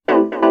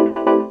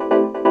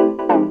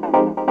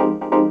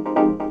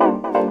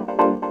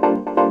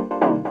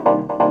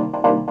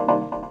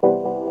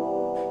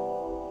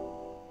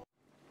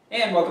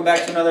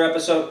another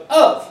episode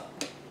of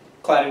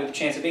Cloudy with a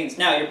Chance of Beans.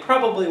 Now, you're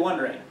probably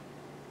wondering,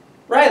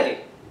 Riley,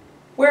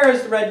 where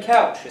is the red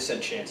couch? They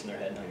said Chance in their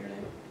head, not your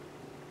name.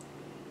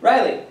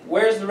 Riley,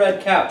 where's the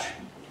red couch?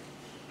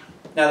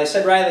 Now, they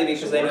said Riley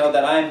because they know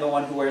that I'm the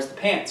one who wears the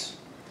pants.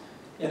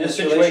 In this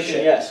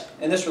situation, yes.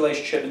 In this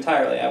relationship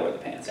entirely, I wear the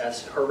pants.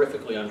 That's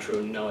horrifically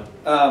untrue, you know it.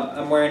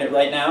 I'm wearing it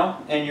right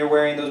now, and you're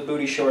wearing those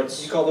booty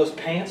shorts. You call those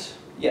pants?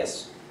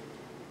 Yes.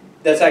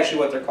 That's actually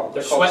what they're called.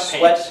 They're called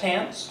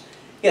sweatpants.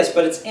 Yes,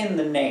 but it's in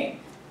the name.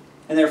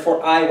 And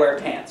therefore, I wear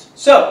pants.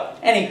 So,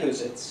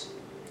 anywho's it's.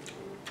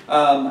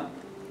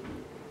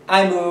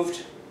 I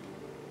moved.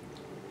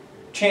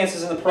 Chance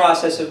is in the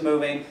process of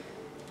moving.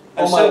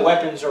 All my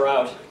weapons are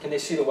out. Can they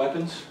see the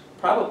weapons?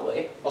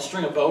 Probably. I'll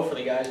string a bow for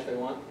the guys if they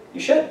want. You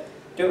should.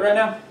 Do it right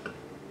now.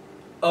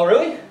 Oh,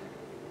 really?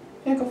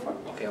 Yeah, go for it.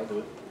 Okay, I'll do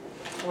it.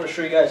 I want to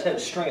show you guys how to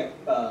string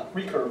a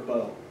recurve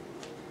bow.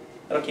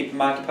 That'll keep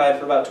them occupied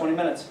for about 20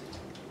 minutes.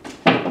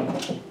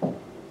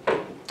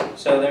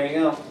 So there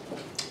you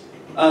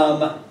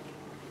go.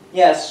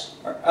 Yes.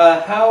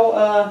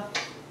 How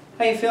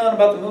you feeling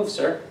about the move,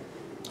 sir?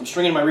 I'm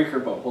stringing my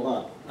recurve bow. Hold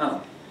on.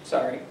 Oh,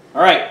 sorry.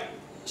 All right.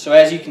 So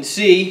as you can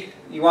see...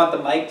 You want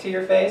the mic to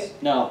your face?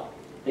 No.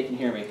 They can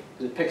hear me.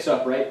 Because it picks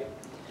up, right?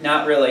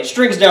 Not really.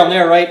 String's down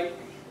there, right?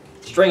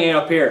 String ain't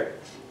up here.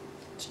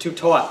 It's too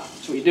taut.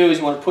 So what you do is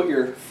you want to put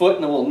your foot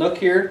in the little nook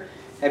here,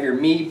 have your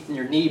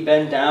knee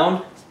bend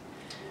down,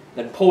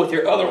 then pull with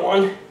your other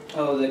one.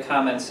 Oh, the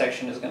comment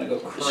section is going to go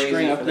crazy.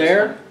 String for up this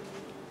there.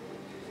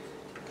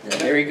 And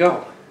there you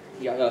go.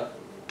 You got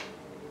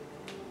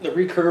the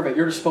recurve at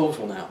your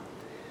disposal now.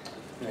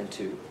 And then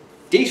to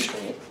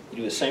de-string it, you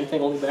do the same thing,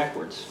 only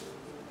backwards.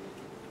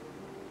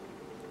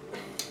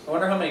 I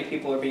wonder how many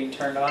people are being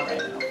turned on right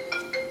now.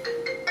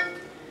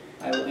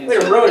 I will Way answer.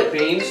 to road it,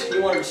 Beans.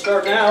 You wanted to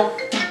start now.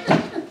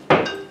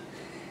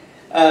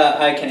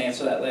 I can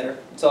answer that later.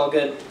 It's all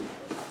good.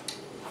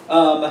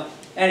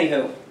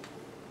 Anywho.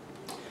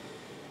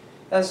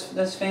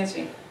 That's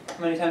fancy. How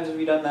many times have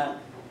you done that?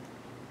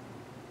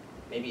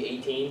 Maybe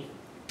 18.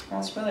 Well,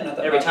 it's really not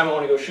that Every much. time I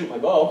want to go shoot my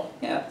bow.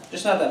 Yeah,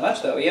 just not that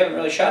much though. You haven't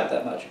really shot it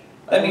that much.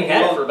 I only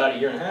had it for about a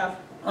year and a half.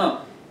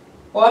 Oh.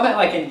 Well, I meant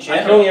like in I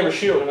general. can only ever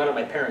shoot it when I'm at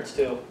my parents'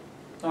 too.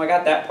 Oh, I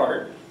got that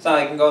part. It's not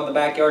like I can go in the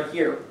backyard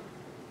here.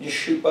 You just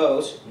shoot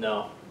bows.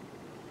 No.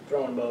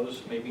 Throwing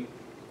bows, maybe.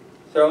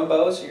 Throwing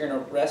bows, you're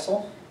going to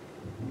wrestle?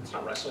 It's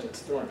not wrestling,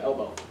 it's throwing an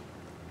elbow.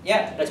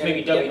 Yeah. That's you're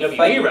maybe gonna get in a WWE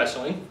fight.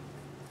 wrestling.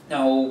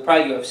 No,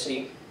 probably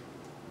UFC.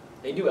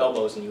 They do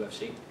elbows in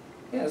UFC.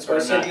 Yeah, that's what I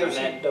said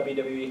UFC. Not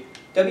WWE.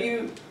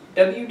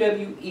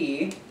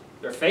 WWE.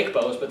 They're fake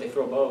bows, but they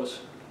throw bows.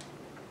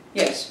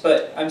 Yes,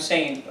 but I'm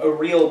saying a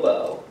real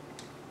bow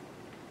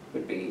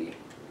would be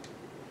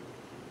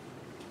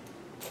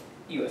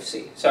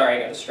UFC. Sorry, I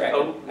got distracted.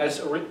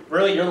 Oh,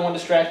 really? You're the one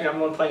distracted? I'm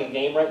the one playing a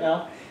game right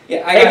now?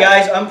 Yeah, Hey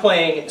guys, I'm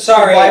playing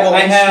Sorry, Survival I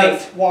have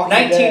Instinct Walking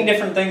 19 Dead.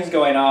 different things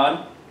going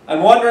on.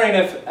 I'm wondering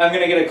if I'm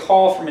going to get a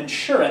call from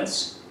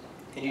insurance.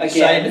 And you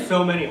decided Again. to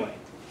film anyway.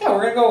 Yeah,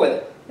 we're going to go with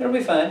it. It'll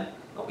be fine.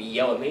 I'll be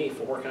yell at me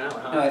for working out,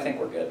 huh? No, I think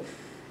we're good.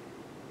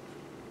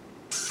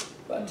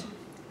 But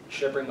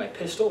Should I bring my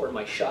pistol or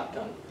my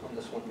shotgun on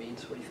this one,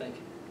 Beans? What do you think?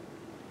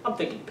 I'm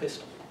thinking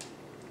pistol.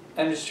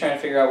 I'm just trying to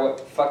figure out what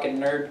fucking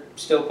nerd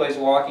still plays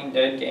Walking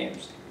Dead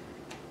games.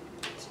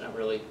 It's not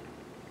really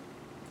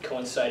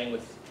coinciding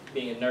with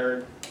being a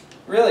nerd.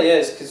 Really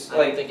is, because I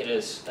don't think it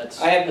is.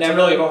 That's a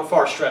really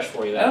far stretch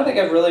for you. I don't think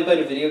I've really played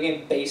a video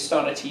game based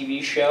on a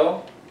TV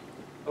show.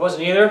 I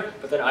wasn't either,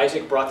 but then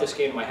Isaac brought this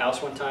game to my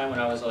house one time when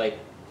I was like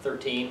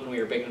 13 when we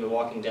were big into The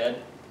Walking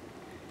Dead.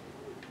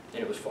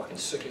 And it was fucking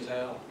sick as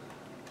hell.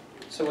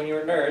 So when you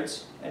were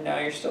nerds, and now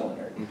you're still a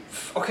nerd.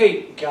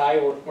 Okay, guy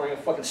wearing a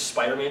fucking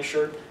Spider-Man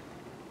shirt.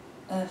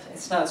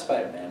 It's not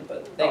Spider-Man,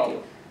 but thank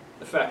you.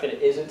 The fact that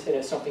it isn't, and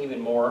it's something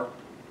even more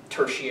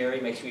tertiary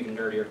makes you even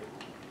nerdier.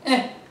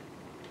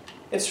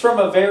 It's from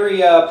a very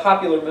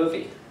popular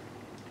movie.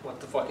 What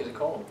the fuck is it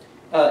called?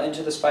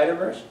 Into the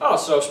Spider-Verse? Oh,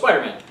 so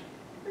Spider-Man.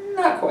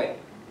 Not quite.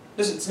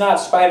 It's not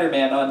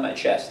Spider-Man on my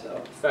chest,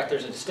 though. The fact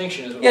there's a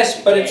distinction is what Yes,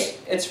 makes but it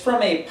gay. it's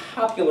from a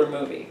popular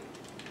movie.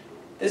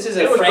 This is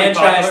It a was pretty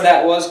franchise popular.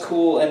 that was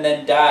cool and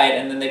then died,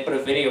 and then they put a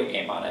video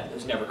game on it. It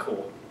was never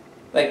cool.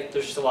 Like,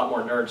 There's just a lot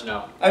more nerds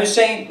now. I was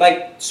saying,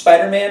 like,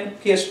 Spider-Man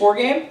PS4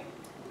 game,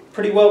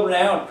 pretty well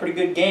renowned, pretty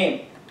good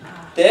game.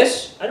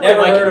 This, I don't never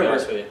really like it, heard to of be her.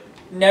 honest with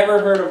you. Never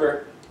heard of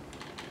her.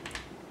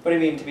 What do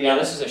you mean, to be Yeah,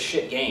 honest? this is a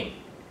shit game.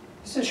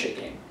 This is a shit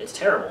game. It's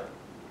terrible.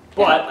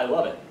 But I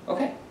love it.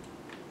 Okay.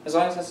 As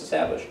long as that's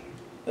established.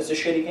 It's a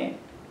shitty game.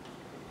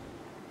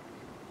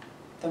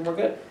 Then we're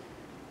good.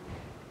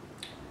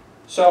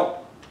 So,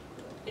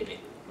 Maybe.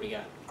 What do you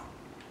got?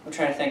 I'm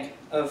trying to think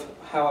of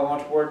how I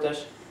want to word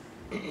this.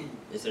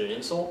 Is it an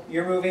insult?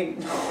 You're moving...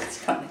 No,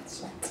 it's not an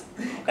insult.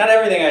 Not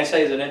everything I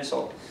say is an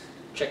insult.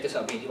 Check this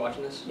out, Beans. You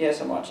watching this? Yes,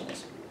 I'm watching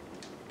this.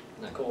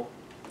 Isn't that cool?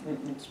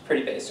 It's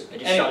pretty basic. I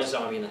just shot a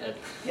zombie in the head.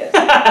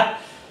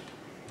 Yes.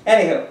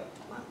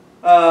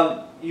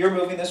 Anywho, you're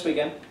moving this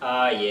weekend.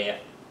 Yeah.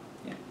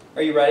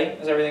 Are you ready?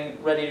 Is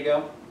everything ready to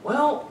go?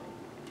 Well,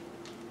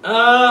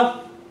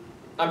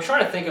 I'm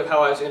trying to think of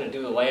how I was going to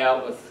do the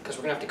layout because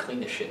we're going to have to clean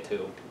this shit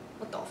too.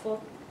 What the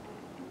fuck?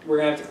 We're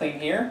going to have to clean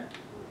here?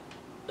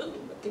 Ooh,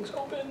 that thing's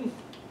open.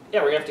 Yeah,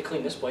 we're going to have to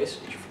clean this place.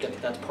 Did you forget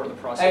that that's part of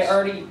the process?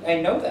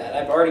 I know that.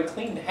 I've already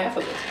cleaned half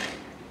of it.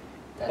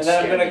 That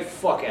scared the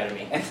fuck out of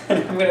me. And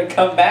then I'm going to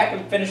come back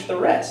and finish the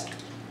rest.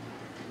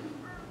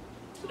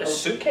 A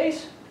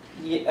suitcase?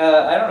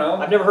 Yeah, I don't know.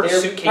 I've never heard a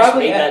suitcase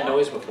make that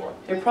noise before.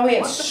 They're probably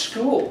at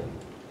school.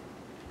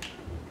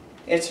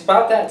 It's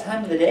about that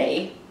time of the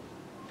day.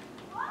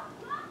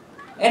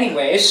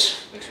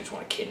 Anyways, makes me just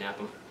want to kidnap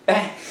them.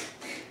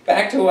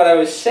 Back to what I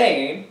was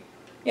saying.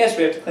 Yes,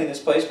 we have to clean this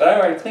place, but I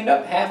already cleaned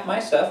up half my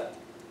stuff.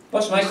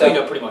 Most of my stuff. You cleaned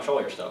up pretty much all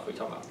your stuff. What are you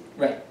talking about?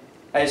 Right.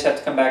 I just have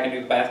to come back and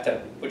do the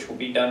bathtub, which will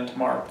be done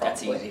tomorrow probably.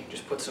 That's easy.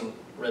 Just put some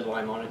red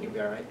lime on it and you'll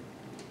be alright.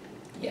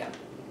 Yeah.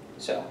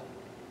 So,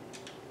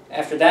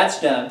 after that's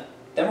done,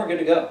 then we're good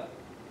to go.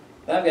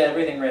 Then I've got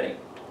everything ready.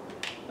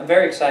 I'm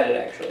very excited,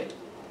 actually.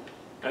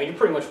 I mean, you're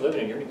pretty much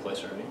living in your new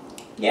place already.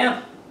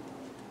 Yeah.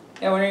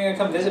 Yeah, when are you going to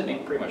come visit me?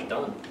 Pretty much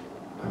done.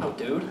 I don't know,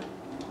 dude.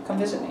 Come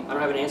visit me. I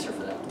don't have an answer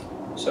for that.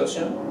 So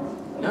soon?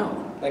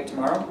 No. Like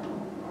tomorrow?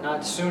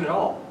 Not soon at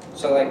all.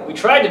 So like... We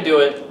tried to do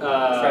it,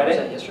 Friday? Was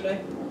that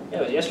yesterday? Yeah,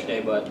 it was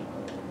yesterday, but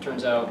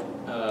turns out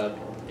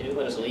they didn't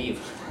let us leave.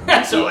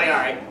 So like,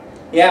 alright.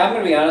 Yeah, I'm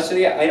going to be honest with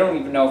you, I don't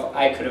even know if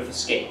I could have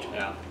escaped.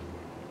 Yeah.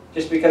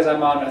 Just because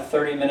I'm on a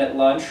 30-minute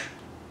lunch,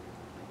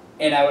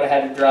 and I would have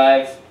had to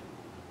drive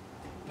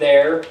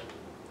there.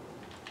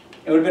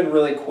 It would have been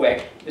really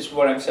quick, is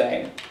what I'm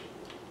saying.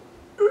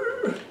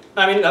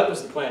 I mean, that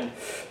was the plan.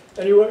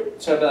 Anyway.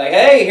 So I'd be like,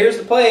 hey, here's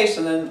the place,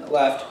 and then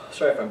left.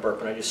 Sorry if I'm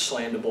burping, I just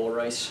slammed a bowl of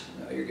rice.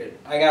 No, you're good.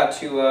 I got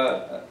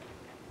to,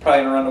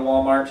 probably gonna run to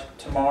Walmart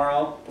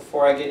tomorrow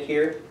before I get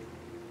here.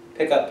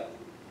 Pick up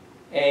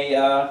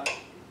a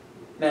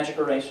magic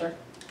eraser.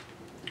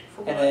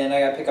 For And then I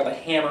gotta pick up a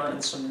hammer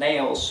and some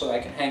nails so I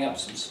can hang up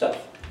some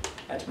stuff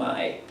at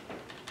my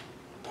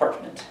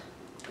apartment.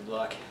 Good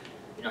luck.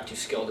 You're not too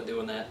skilled at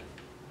doing that.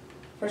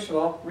 First of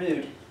all,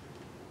 rude.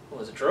 What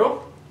was it,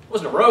 true? It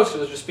wasn't a roast, it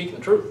was just speaking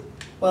the truth.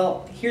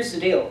 Well, here's the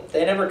deal.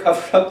 They never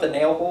covered up the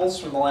nail holes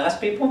from the last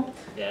people.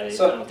 Yeah, I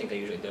don't think they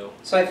usually do.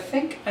 So I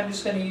think I'm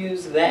just going to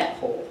use that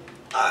hole.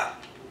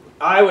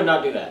 I would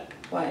not do that.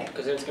 Why?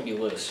 Because then it's going to be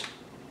loose.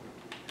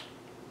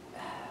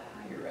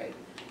 You're right.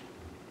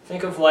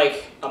 Think of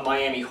like a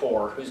Miami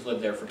whore who's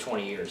lived there for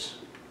 20 years.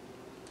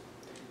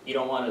 You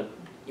don't want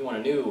you want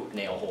a new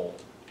nail hole.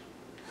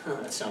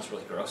 That sounds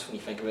really gross when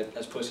you think of it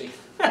as pussy.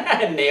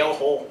 Nail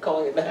hole,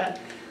 calling it that.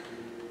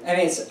 I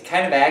mean, it's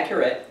kind of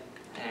accurate.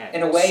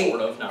 In a way,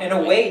 sort of, not in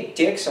really. a way,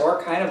 dicks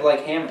are kind of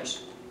like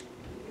hammers.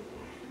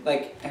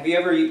 Like, have you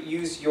ever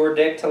used your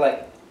dick to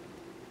like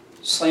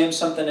slam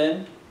something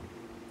in?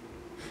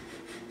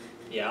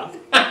 Yeah.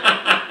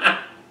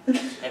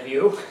 Have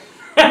you?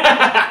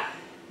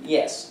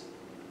 Yes.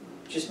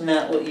 Just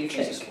not what you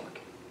Jesus think. fuck.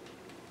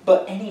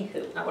 But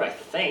anywho. Not what I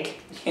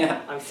think.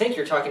 Yeah. I think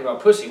you're talking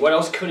about pussy. What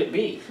else could it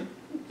be?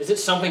 Is it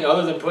something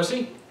other than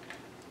pussy?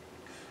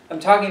 I'm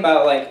talking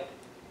about like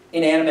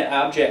inanimate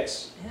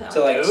objects Yeah, to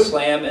like dude.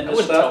 slam I into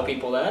wouldn't stuff. tell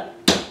people that.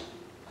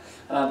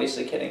 I'm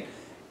obviously kidding.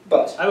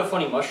 But I have a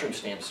funny mushroom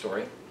stamp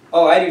story.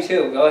 oh, I do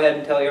too. Go ahead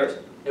and tell yours.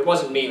 It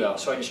wasn't me though,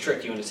 so I just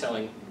tricked you into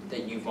telling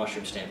that you've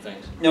mushroom stamped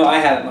things. No, I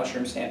haven't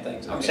mushroom stamp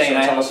things. I'm Okay, saying so I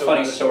it's have a also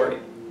funny another story.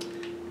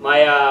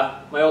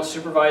 My old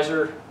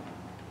supervisor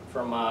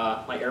from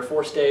my Air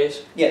Force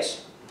days,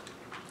 Yes.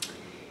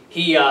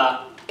 he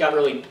got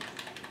really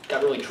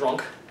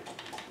drunk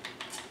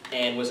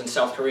and was in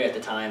South Korea at the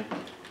time.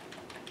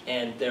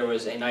 And there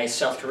was a nice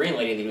South Korean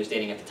lady that he was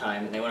dating at the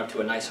time, and they went up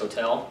to a nice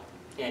hotel,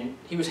 and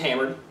he was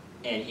hammered,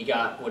 and he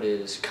got what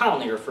is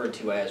commonly referred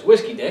to as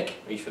whiskey dick.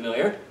 Are you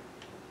familiar?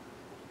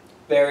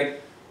 Very.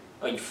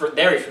 Oh, you're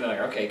very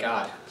familiar. Okay,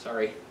 God,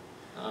 sorry.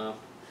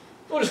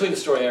 We'll just leave the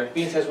story there.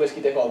 Bean says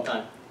whiskey dick all the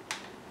time.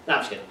 No, I'm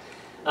just kidding.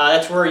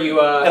 That's where you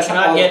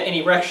cannot get an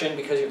erection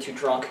because you're too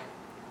drunk.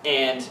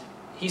 And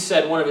he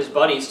said one of his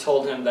buddies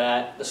told him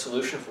that the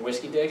solution for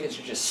whiskey dick is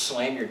to just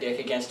slam your dick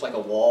against like a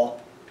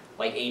wall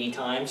like 80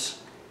 times.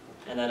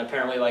 And then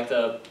apparently like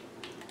the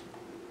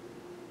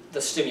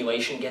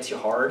stimulation gets you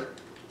hard.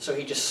 So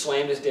he just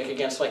slammed his dick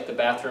against like the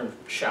bathroom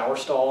shower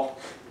stall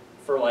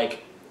for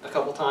like a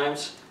couple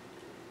times.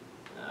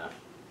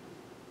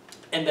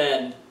 And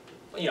then,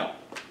 you know,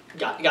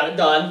 got it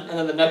done. And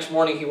then the next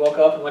morning he woke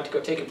up and went to go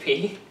take a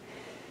pee.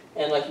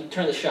 And like you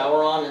turn the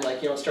shower on and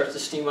like, you know, it starts to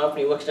steam up and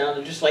he looks down and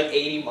there's just like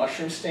 80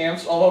 mushroom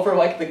stamps all over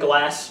like the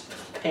glass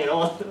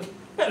panel of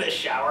the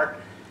shower.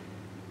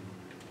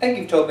 I think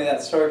you've told me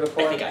that story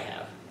before. I think I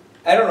have.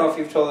 I don't know if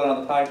you've told it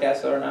on the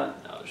podcast or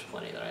not. No, there's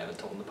plenty that I haven't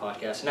told in the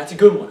podcast. And that's a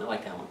good one. I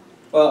like that one.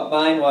 Well,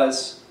 mine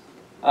was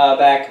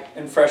back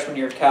in freshman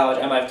year of college.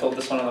 I might have told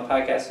this one on the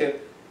podcast too.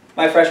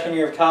 My freshman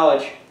year of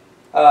college,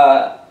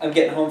 I'm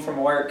getting home from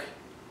work,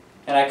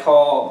 and I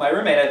call my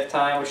roommate at the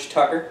time, which is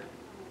Tucker,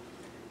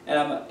 and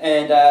I'm like,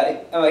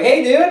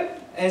 hey, dude,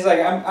 and he's like,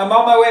 I'm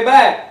on my way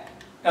back,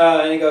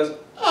 and he goes,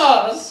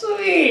 oh,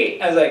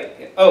 sweet. I was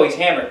like, oh, he's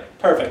hammered,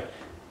 perfect.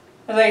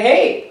 I was like,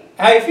 hey,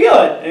 how you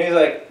feeling? And he's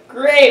like,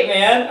 great,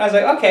 man. I was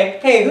like, okay,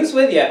 hey, who's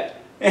with you?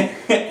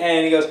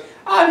 And he goes,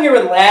 I'm here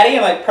with Laddie.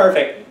 I'm like,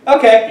 perfect.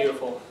 Okay.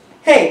 Beautiful.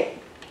 Hey,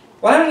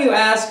 why don't you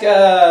ask,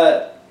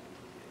 I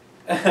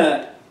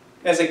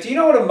was like, do you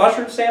know what a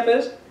mushroom stamp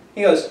is?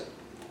 He goes,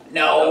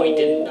 no. No, he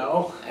didn't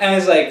know. And I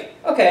was like,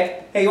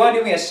 okay, hey, you want to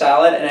do me a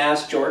solid and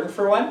ask Jordan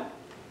for one?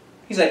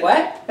 He's like, what?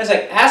 I was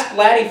like, ask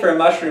Laddie for a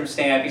mushroom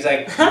stamp. He's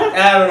like,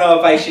 I don't know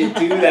if I should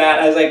do that.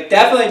 I was like,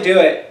 definitely do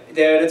it,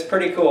 dude. It's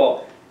pretty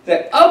cool. He's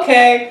like,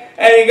 okay.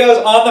 And he goes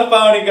on the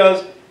phone, he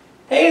goes,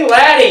 hey,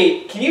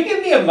 Laddie, can you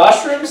give me a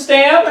mushroom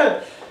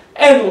stamp?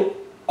 And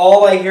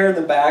all I hear in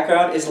the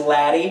background is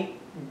Laddie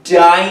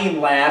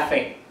dying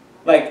laughing.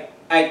 Like,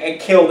 I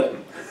killed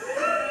him.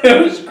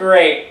 It was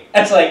great. I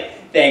was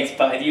like, thanks,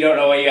 bud. You don't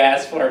know what you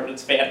asked for, but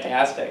it's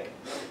fantastic.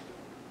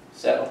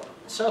 So.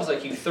 Sounds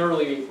like you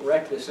thoroughly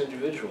wrecked this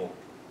individual.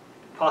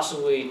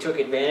 Possibly took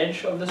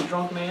advantage of this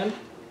drunk man.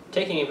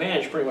 Taking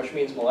advantage pretty much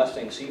means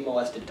molesting, so you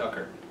molested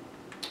Tucker.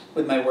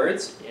 With my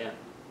words? Yeah.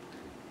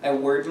 I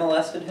word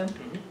molested him?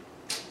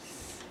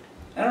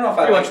 Mm-hmm. I don't know if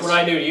pretty I much what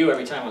I do to you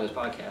every time on this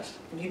podcast.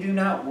 You do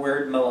not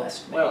word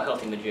molest me. Well,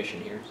 healthy magician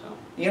here, so.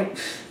 You know,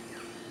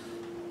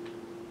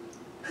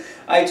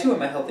 I too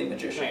am a healthy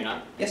magician. No, you're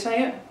not. Yes, I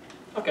am.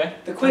 Okay.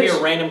 The Tell me quiz.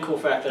 a random cool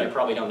fact that I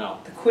probably don't know.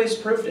 The quiz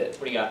proved it.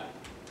 What do you got?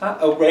 Huh?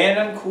 A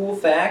random cool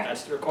fact?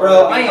 That's the requirement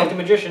Bro, of being I a am- healthy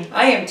magician.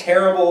 I am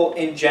terrible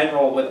in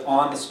general with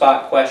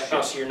on-the-spot questions.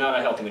 Oh, so you're not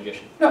a healthy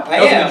magician. No, I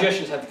Healthy am.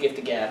 magicians have the gift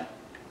of gab.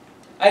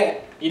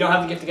 I You don't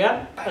have the gift of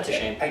gab? That's a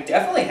shame. I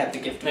definitely have the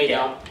gift of No, you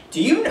gab. don't.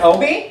 Do you know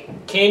me?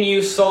 Can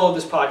you solo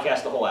this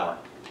podcast the whole hour?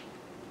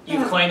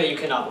 You've Yeah. claimed that you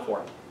cannot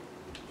before.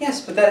 Yes,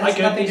 but that has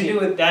nothing to do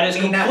with That is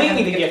me not completely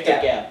having the gift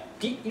of gab.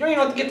 You don't even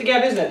know what the gift of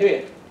gab is then, do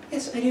you?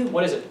 Yes, I do.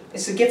 What is it?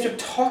 It's the gift of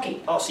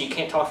talking. Oh, so you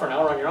can't talk for an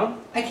hour on your own?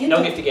 I can't No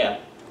talk. gift of gab.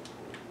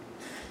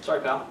 Sorry,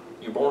 pal.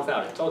 You're born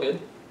without it. It's all good.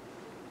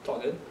 It's all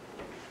good.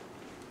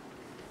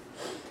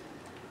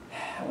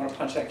 I want to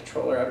punch that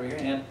controller out of your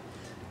hand.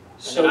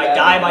 So I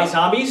die by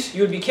zombies,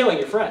 you would be killing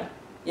your friend.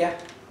 Yeah,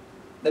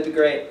 that'd be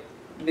great.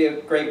 It'd be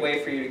a great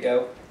way for you to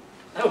go.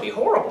 That would be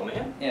horrible,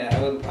 man. Yeah,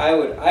 I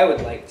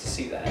would like to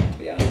see that, to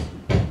be honest.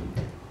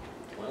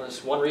 Well,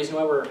 there's one reason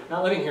why we're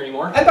not living here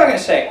anymore. I'm not gonna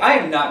say I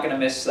am not gonna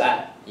miss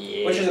that,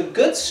 Yeah. which is a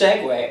good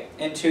segue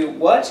into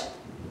what,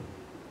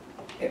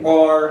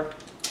 or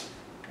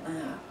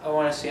I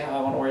want to see how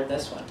I want to word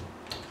this one.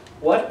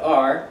 What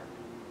are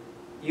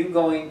you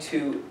going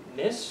to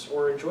Miss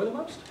or enjoy the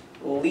most?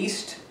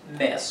 least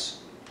miss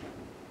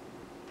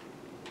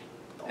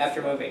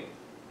after moving?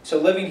 So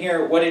living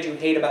here, what did you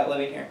hate about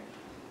living here?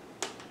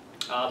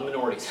 The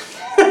minorities.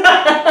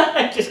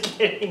 Just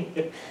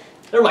kidding.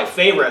 They're my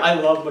favorite. I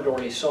love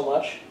minorities so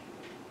much.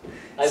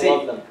 I See,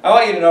 love them. I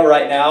want you to know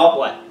right now,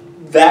 What?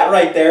 that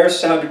right there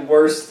sounded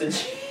worse than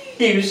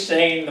you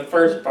saying the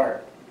first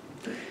part.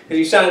 Because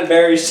you sounded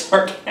very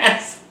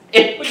sarcastic.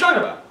 What are you talking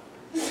about?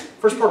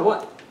 First part of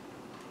what?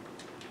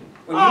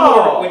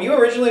 When you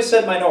originally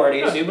said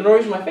minorities, No, dude,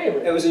 minorities are my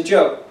favorite. it was a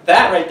joke.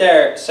 That right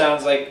there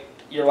sounds like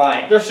you're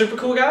lying. They're super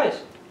cool guys.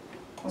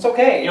 It's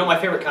okay. You know what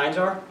my favorite kinds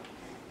are?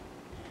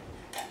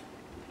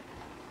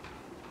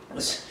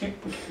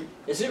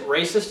 Is it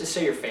racist to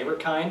say your favorite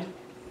kind?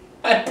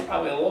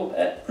 Probably a little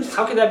bit.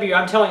 How could that be?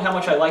 I'm telling how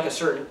much I like a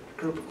certain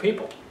group of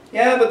people.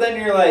 Yeah, but then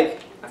you're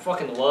like, I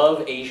fucking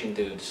love Asian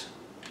dudes.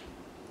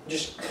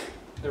 just.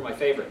 They're my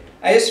favorite.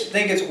 I just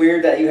think it's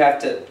weird that you have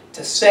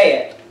to say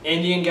it.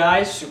 Indian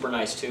guys, super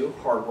nice too.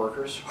 Hard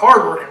workers.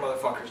 Hard working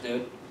motherfuckers,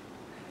 dude.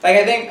 Like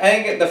I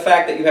think the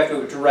fact that you have to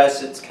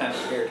address it's kind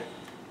of weird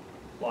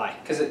Why?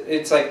 because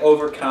it's like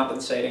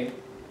overcompensating.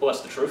 Well,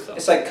 that's the truth though.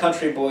 It's like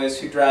country boys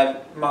who drive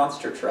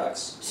monster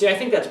trucks. See, I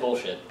think that's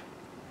bullshit.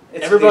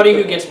 It's Everybody the who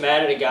equivalent. gets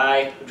mad at a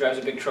guy who drives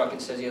a big truck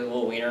and says he has a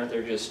little wiener,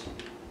 they're just,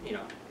 you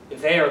know,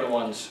 they are the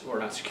ones who are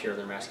not secure in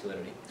their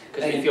masculinity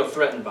because they feel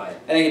threatened by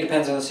it. I think it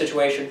depends on the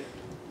situation.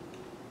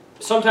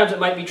 Sometimes it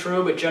might be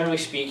true, but generally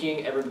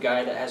speaking, every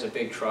guy that has a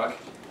big truck,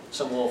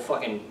 some little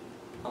fucking,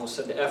 almost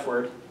said the F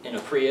word, in a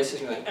Prius is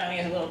gonna be like, oh, he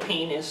has a little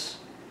penis.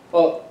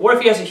 Well, What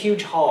if he has a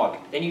huge hog?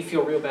 Then you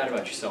feel real bad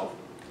about yourself.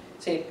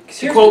 see, 'cause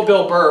To here's quote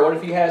Bill Burr, what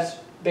if he has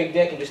big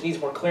dick and just needs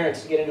more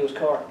clearance to get into his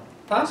car?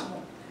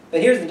 possible.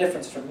 But here's the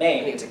difference for I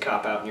think me. it's a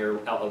cop-out and you're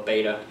out of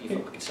beta. You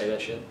fucking say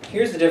that shit.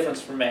 Here's the difference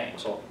for me.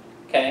 So,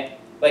 Okay,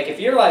 like if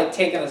you're like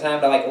taking the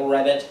time to like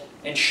rev it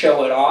and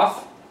show it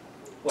off,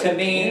 what, to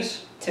me,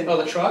 penis? Oh,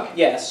 the truck?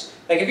 yes.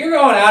 Like if you're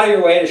going out of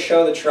your way to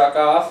show the truck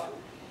off,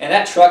 and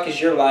that truck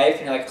is your life,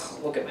 and you're like, "Oh,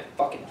 look at my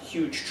fucking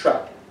huge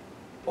truck,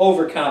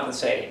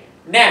 overcompensating.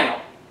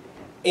 Now,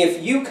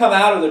 if you come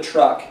out of the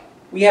truck,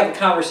 we have a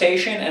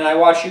conversation, and I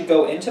watch you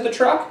go into the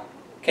truck.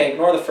 Okay,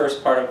 ignore the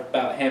first part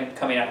about him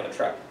coming out of the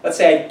truck. Let's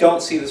say I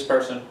don't see this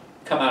person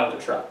come out of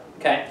the truck.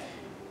 Okay,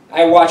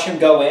 I watch him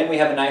go in. We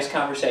have a nice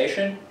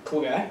conversation.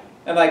 Cool guy.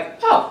 I'm like,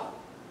 oh,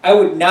 I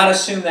would not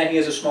assume that he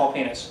has a small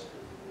penis.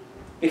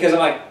 Because I'm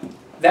like,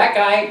 that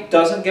guy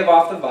doesn't give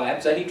off the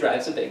vibes that he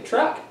drives a big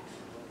truck.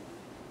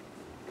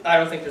 I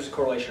don't think there's a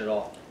correlation at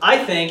all.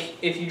 I think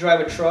if you drive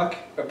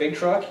a big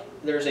truck,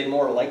 there's a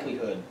more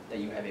likelihood that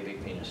you have a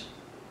big penis.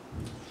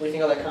 Where do you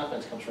think all that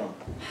confidence comes from?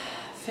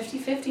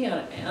 50-50 on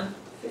it, man.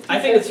 50-50. I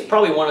think it's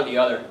probably one or the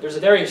other. There's a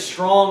very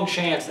strong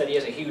chance that he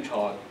has a huge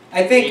hog.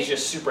 I think he's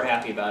just super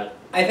happy about it.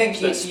 I think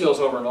so that spills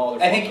over in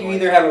all. I think you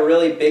either have a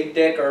really big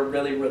dick or a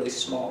really, really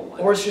small one.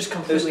 Or it's just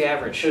completely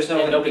average. There's no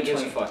and in nobody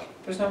between. gives a fuck.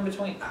 There's no in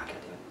between. Ah, goddamn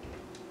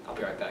it. I'll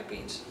be right back,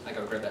 Beans. I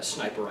gotta grab that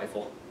sniper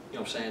rifle. You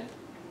know what I'm saying?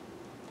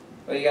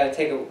 Well, you gotta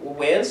take a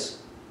whiz?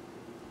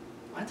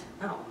 What?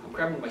 No, I'm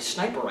grabbing my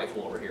sniper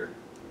rifle over here.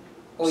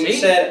 Well, See? you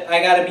said,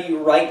 I gotta be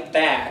right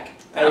back.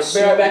 I I'll be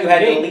assumed right back you in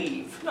had the to game.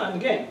 leave. Not in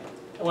the game.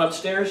 I went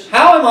upstairs.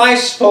 How am I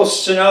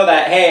supposed to know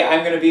that, hey,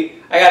 I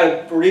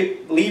gotta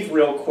leave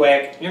real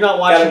quick. You're not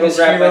watching Gotta go this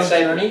grab my hero's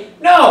sniper. journey?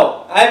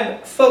 No, I'm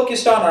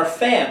focused on our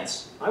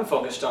fans. I'm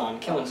focused on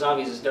killing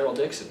zombies as Daryl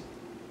Dixon.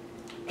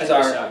 Check As this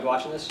our out. You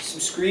watching this?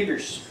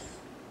 subscribers.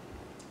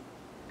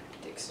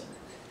 Dixon.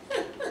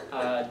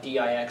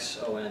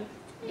 Dixon.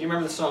 Do you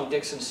remember the song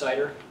Dixon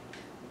Cider?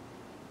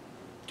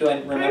 Do I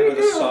remember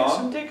the song?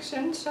 Some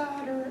Dixon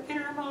Cider,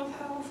 inner of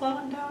hell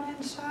flowing down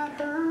inside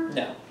her.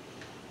 No.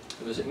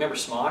 Remember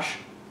Smosh?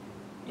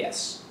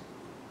 Yes.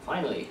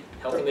 Finally,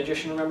 Healthy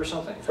Magician remember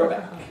something.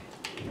 Throwback.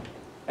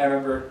 I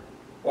remember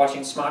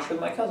watching Smosh with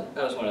my cousin.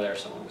 That was one of their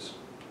songs.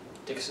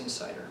 Dixon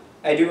Cider.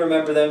 I do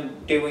remember them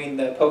doing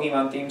the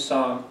Pokemon theme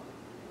song,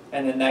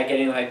 and then that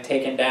getting like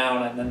taken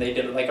down, and then they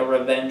did like a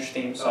revenge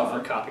theme Oh, song.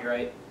 for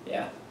copyright.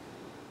 Yeah.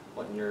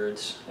 What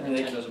nerds. And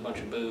they- Nintendo's a bunch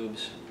of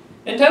boobs.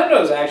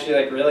 Nintendo's actually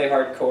like really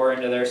hardcore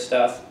into their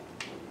stuff.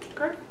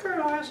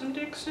 Girl has some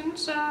Dixon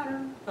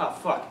Cider. Oh,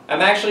 fuck.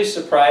 I'm actually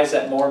surprised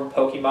that more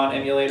Pokemon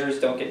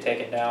emulators don't get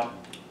taken down.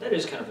 That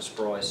is kind of a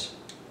surprise.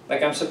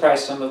 Like, I'm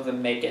surprised some of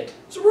them make it.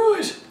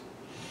 Surprise!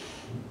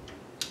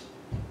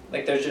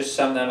 Like, there's just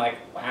some that I'm like,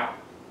 wow.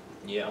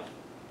 Yeah.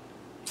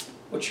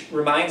 Which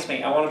reminds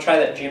me, I want to try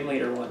that gym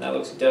leader one. That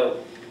looks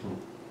dope.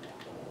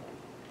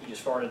 You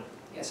just farted.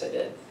 Yes, I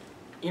did.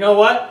 You know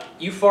what?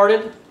 You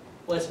farted.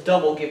 Let's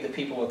double give the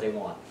people what they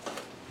want.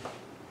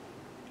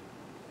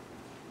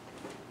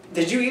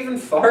 Did you even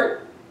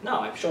fart? No,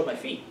 I showed my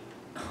feet.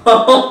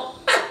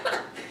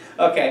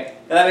 Okay,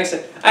 now that makes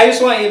sense. I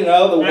just want you to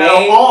know the Now,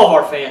 way... all of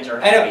our fans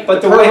are happy. I know,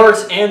 but the the way-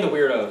 perverts and the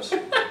weirdos.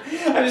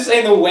 I'm just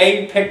saying the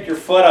way you picked your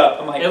foot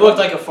up. I'm like... It looked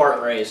like a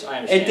fart raise. I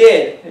understand.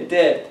 It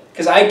did.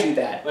 Because I do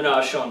that. But no, I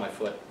was showing my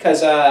foot.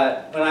 Because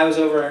when I was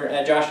over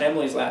at Josh and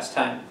Emily's last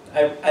time,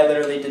 I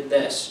literally did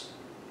this.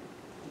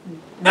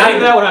 I do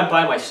that when I'm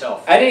by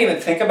myself. I didn't even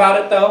think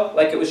about it though,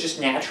 like it was just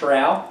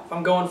natural. If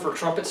I'm going for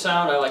trumpet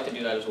sound, I like to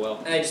do that as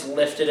well. And I just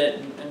lifted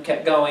it and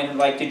kept going. And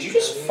like, did you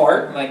just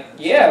fart? I'm like,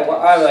 yeah.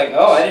 Well, I was like,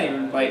 oh, I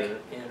didn't even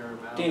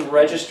didn't even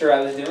register I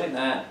was doing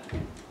that.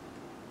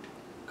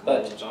 Come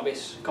But on,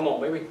 zombies. Come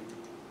on, baby.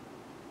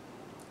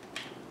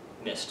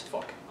 Missed.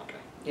 Fuck. Okay.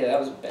 yeah, that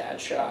was a bad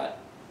shot.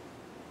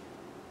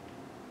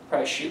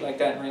 Probably shoot like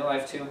that in real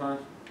life too, huh?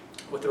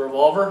 With the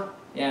revolver,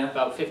 Yeah.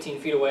 about 15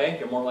 feet away,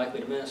 you're more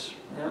likely to miss.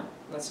 Yeah.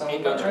 That sounds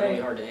Handguns about are really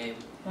right. hard to aim.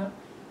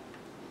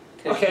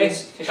 'Cause Okay.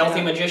 you're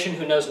Healthy not- magician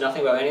who knows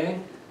nothing about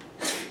anything.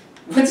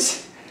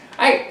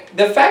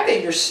 The fact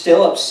that you're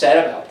still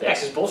upset about Yeah,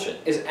 this 'cause bullshit.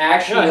 is You're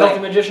actually not a like,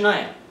 healthy magician. I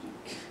am.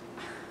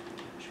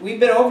 we've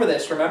been over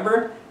this,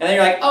 remember? And then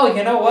you're like, oh,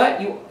 you know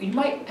what? You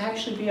might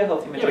actually be a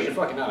healthy Yeah, but magician.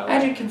 you're fucking not. I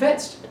did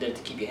convinced. I did it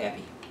to keep you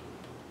happy.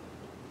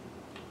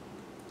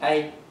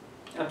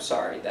 I'm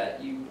sorry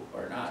that you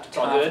are not It's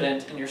all good.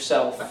 confident in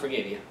yourself, I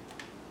forgive you.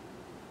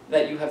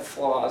 that you have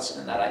flaws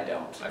and that I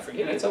don't. I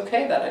forgive And you. it's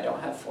okay that I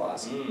don't have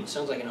flaws.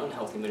 Sounds like an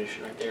unhealthy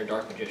magician right there,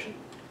 dark magician.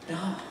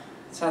 No,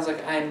 it sounds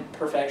like I'm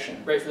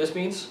perfection. Ready for this,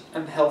 Beans?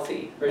 I'm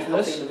healthy. I'm Ready a for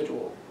healthy this?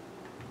 individual.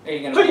 Are you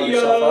gonna blow Hey-ya!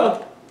 yourself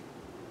up?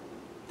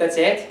 That's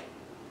it?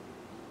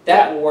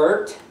 That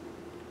worked?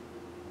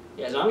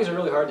 Yeah, zombies are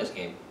really hard in this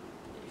game.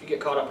 If you get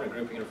caught up in a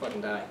group, you're gonna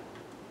fucking die.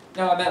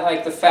 No, I meant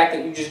like the fact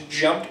that you just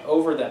jumped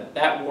over them.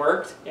 That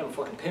worked? Yeah, I'm a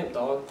fucking pimp,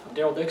 dog. I'm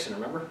Daryl Dixon,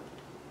 remember?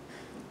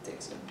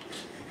 Dixon.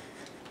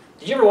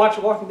 Did you ever watch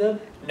The Walking Dead?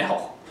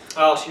 No.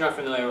 Oh, so you're not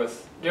familiar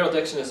with... Daryl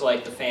Dixon is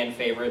like the fan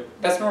favorite.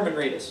 That's Norman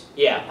Reedus.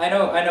 Yeah. I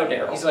know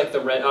Daryl. He's like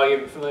the red... Oh,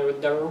 you're familiar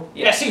with Daryl?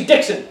 Yeah. Yeah, see,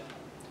 Dixon!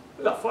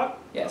 Who the fuck?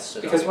 Yes,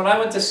 That's because when I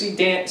went to see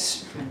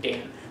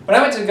when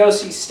I went to go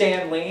see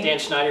Stan Lee, Dan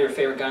Schneider, your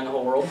favorite guy in the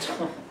whole world.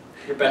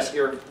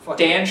 Your fucking...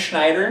 Dan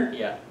Schneider,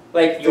 Yeah.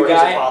 like You were the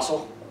his guy.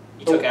 apostle.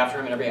 You took after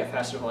him in every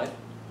facet of life.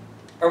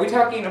 Are we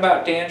talking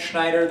about Dan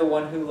Schneider, the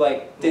one who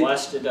like did?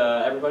 Molested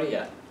everybody?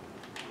 Yeah.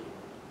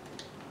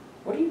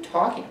 What are you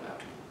talking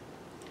about?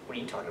 What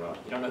are you talking about?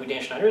 You don't know who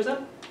Dan Schneider is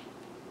then?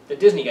 The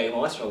Disney guy who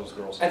molested all those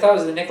girls. I thought it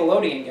was the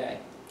Nickelodeon guy.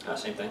 Oh,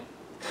 same thing.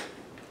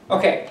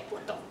 Okay,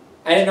 What the...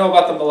 I didn't know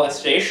about the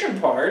molestation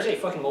part. He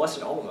fucking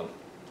molested all of them.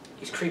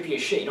 He's creepy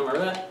as shit. You don't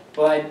remember that?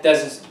 Well, it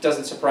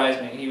doesn't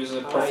surprise me. He was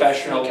a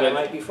professional I think I with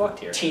might be fucked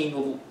here.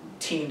 teen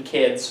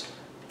kids.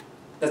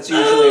 That's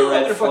usually a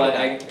red they're fucking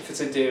flag if it's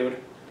a dude.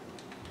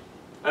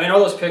 I mean, all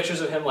those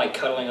pictures of him like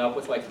cuddling up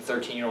with like the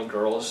 13-year-old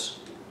girls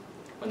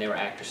when they were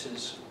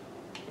actresses.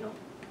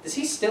 Does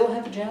he still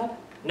have a job?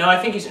 No, I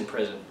think he's in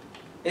prison.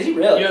 Is he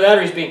really? Either that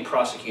or he's being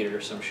prosecuted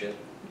or some shit.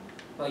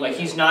 Well, Like,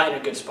 he's not in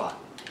a good spot.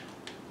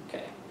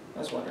 Okay, I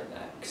was wondering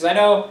that. Because I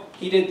know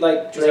he did,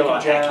 like, There's a Drake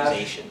lot and of Josh.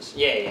 accusations.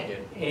 Yeah, dude.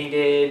 And he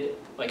did...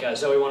 Like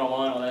Zoe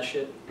 101, all that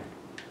shit.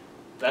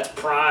 That's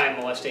prime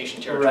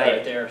molestation territory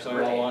right there, Zoe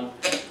 101.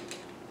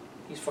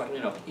 He's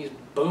fucking, he's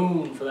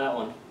boom for that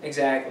one.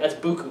 Exactly. That's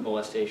buku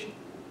molestation.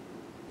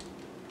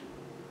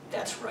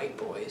 That's right,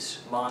 boys.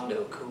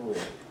 Mondo cool.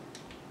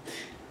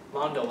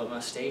 Mondo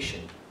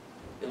molestation.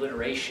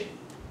 Alliteration.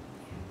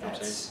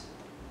 That's...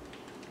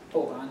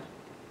 Hold on.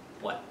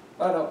 What?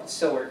 Oh no, it's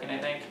still working, I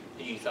think.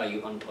 Did you thought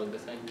you unplugged the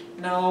thing?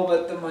 No,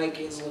 but the mic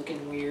is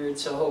looking weird,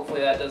 so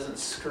hopefully that doesn't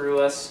screw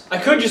us. I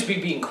could just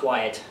be being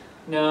quiet.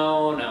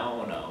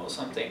 No.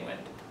 Something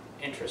went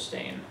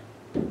interesting.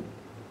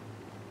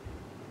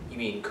 You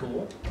mean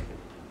cool?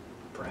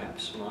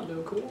 Perhaps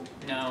Mondo cool?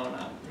 No,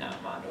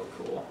 not Mondo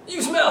cool.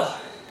 You smell!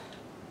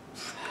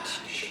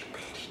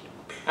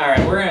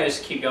 Alright, we're gonna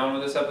just keep going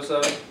with this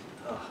episode.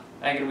 Ugh.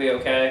 I think it'll be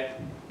okay.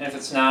 And if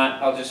it's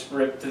not, I'll just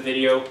rip the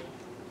video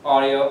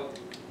audio.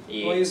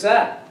 Yeah. We'll use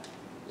that.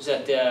 Is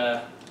that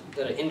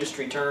an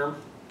industry term?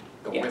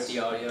 Go Yes. rip the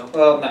audio.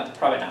 Well, no,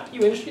 probably not.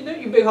 You industry there?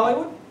 You big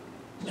Hollywood?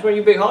 That's where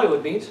you big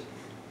Hollywood beans.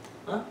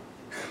 Huh?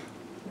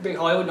 You big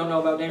Hollywood don't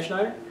know about Dan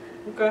Schneider?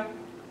 Okay.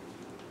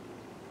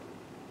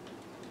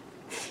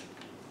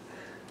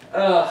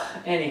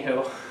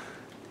 Anywho.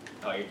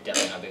 Oh, you're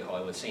definitely not big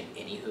Hollywood saying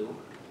anywho.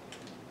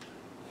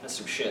 That's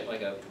some shit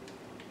like a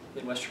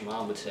Midwestern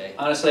mom would say.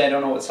 Honestly, I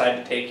don't know what side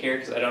to take here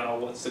because I don't know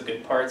what's the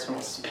good parts and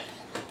what's the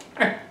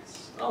bad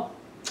parts. Oh.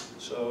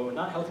 So,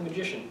 not healthy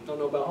magician. Don't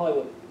know about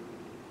Hollywood.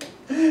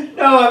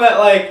 No, I meant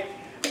like,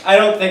 I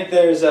don't think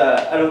there's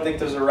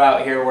a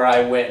route here where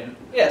I win.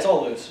 Yeah, it's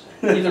all loose.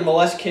 Either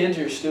molest kids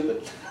or you're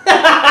stupid.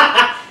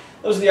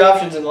 Those are the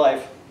options in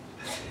life.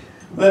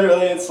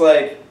 Literally, it's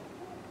like,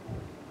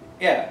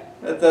 yeah,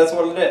 that's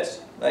what it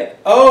is. Like,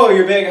 oh,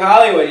 you're big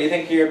Hollywood, you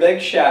think you're a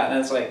big shot, and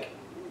it's like,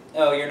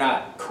 oh, you're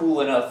not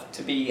cool enough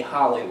to be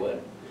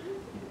Hollywood.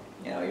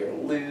 You know, you're a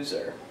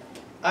loser.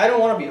 I don't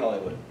want to be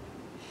Hollywood.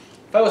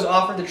 If I was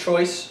offered the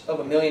choice of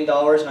 $1 million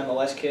and I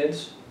molest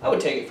kids, I would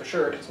take it for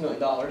sure, 'cause it's $1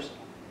 million.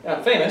 And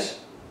I'm famous,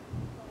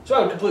 so I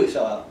would completely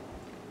sell out.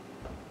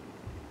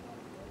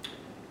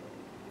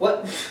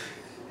 What?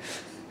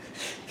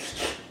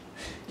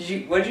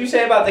 What did you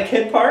say about the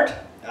kid part?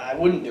 I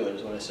wouldn't do it,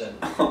 is what I said.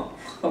 Oh,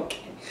 okay.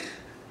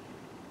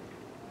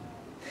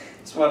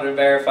 Just wanted to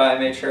verify,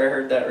 make sure I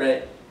heard that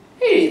right.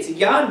 Hey, it's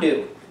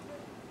Yondu.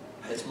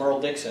 It's Merle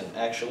Dixon,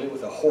 actually,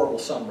 with a horrible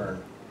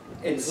sunburn.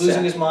 It's He's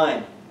losing his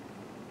mind.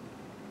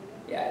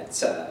 Yeah,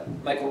 it's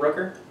Michael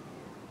Rooker.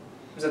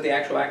 Is that the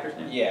actual actor's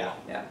name? Yeah.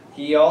 Yeah.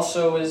 He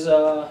also is,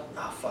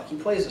 he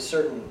plays a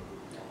certain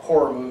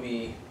horror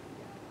movie,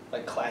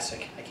 like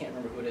classic. I can't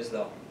remember who it is,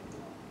 though.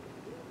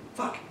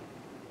 Fuck.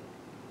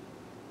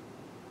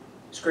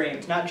 Scream.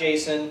 It's not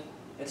Jason.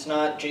 It's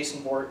not not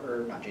Jason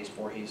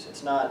Voorhees.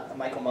 It's not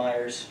Michael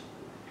Myers.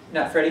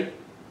 Not Freddy?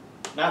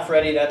 Not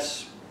Freddy, I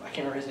can't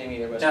remember his name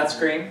either. But Not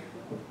Scream?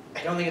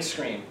 I don't think it's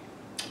Scream.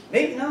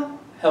 Maybe, no.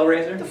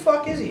 Hellraiser? What the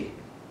fuck is he?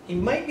 He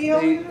might be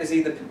Hellraiser? Is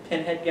he the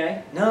pinhead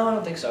guy? No, I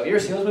don't think so. You ever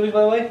seen those movies,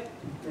 by the way?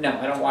 No,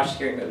 I don't watch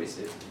scary movies,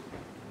 dude.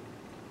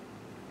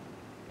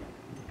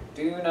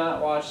 Do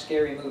not watch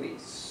scary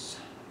movies.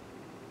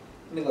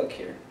 Let me look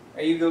here.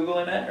 Are you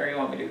Googling it, or you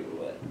want me to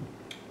Google it?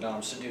 No,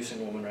 I'm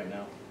seducing a woman right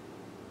now.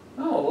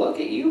 Oh, look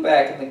at you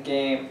back in the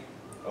game.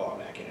 Oh, I'm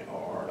back in it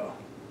hard.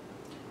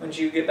 When did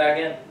you get back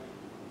in?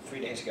 3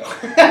 days ago.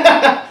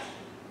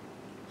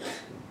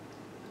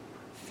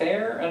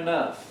 Fair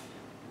enough.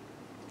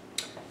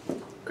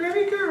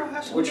 Gravy girl,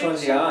 have some Which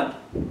one's he on?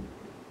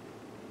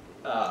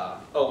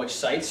 Which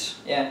sites?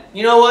 Yeah.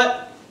 You know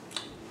what?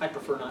 I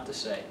prefer not to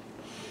say.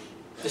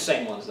 The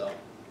same ones, though.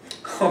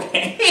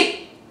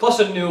 Okay. Plus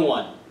a new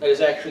one that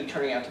is actually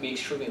turning out to be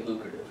extremely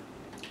lucrative.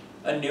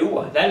 A new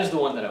one? That is the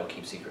one that I will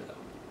keep secret, though.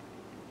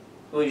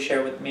 Will you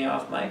share with me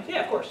off mic?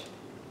 Yeah, of course.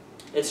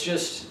 It's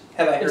just...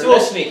 Have I heard It's a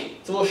little it? sneaky.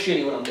 It's a little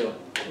shitty what I'm doing.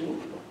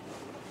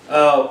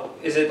 Oh,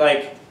 is it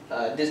like...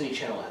 Disney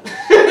Channel ad.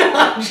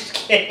 I'm just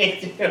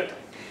kidding, dude.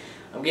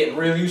 I'm getting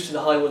real used to the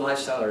Hollywood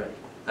lifestyle already.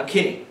 I'm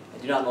kidding. I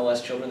do not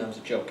molest children. That was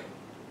a joke.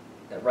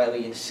 That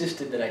Riley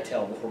insisted that I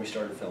tell before we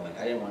started filming.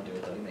 I didn't want to do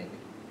it, though. He made me.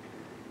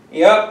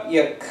 Yep,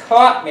 you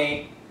caught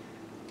me.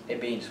 Hey,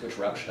 Beans, which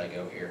route should I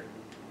go here?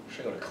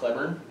 Should I go to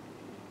Cleburne?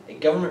 A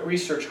government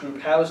research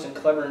group housed in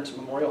Cleburne's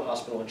Memorial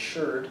Hospital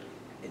ensured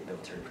its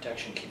military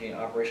protection keeping it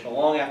operational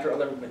long after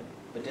other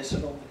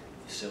medicinal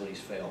facilities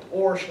failed.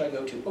 Or should I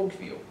go to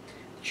Oakview?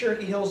 The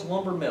Cherokee Hills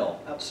Lumber Mill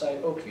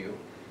outside Oakview.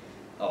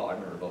 Oh, I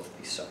remember both of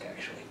these suck,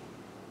 actually.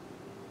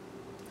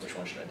 Which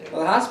one should I do?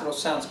 Well, the hospital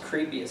sounds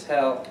creepy as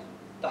hell.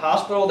 The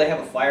hospital, they have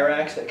a fire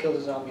axe that kills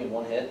a zombie in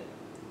one hit,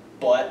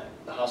 but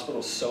the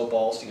hospital's so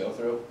balls to go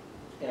through,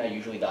 and I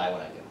usually die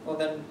when I do. Well,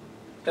 then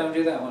don't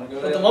do that one. Go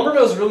to But the other lumber one.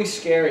 mill is really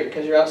scary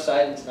because you're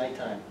outside and it's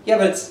nighttime. Yeah,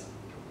 but it's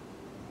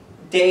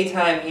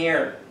daytime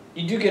here.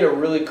 You do get a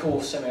really cool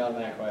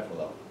semi-automatic rifle,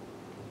 though.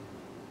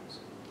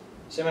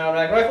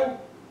 Semi-automatic rifle,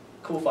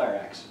 Cool fire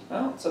axe.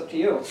 Well, it's up to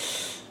you.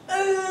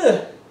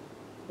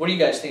 What do you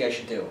guys think I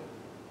should do?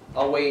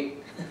 I'll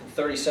wait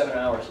 37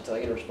 hours until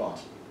I get a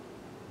response.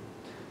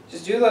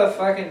 Just do the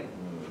fucking...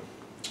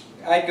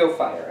 I'd go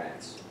fire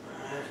axe.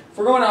 If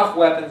we're going off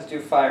weapons, do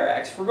fire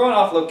axe. If we're going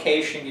off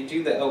location, you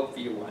do the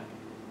Oakview one.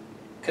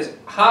 Because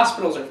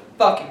hospitals are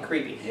fucking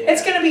creepy. Yeah.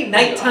 It's going to be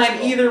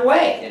nighttime either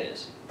way. It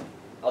is.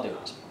 I'll do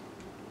hospital.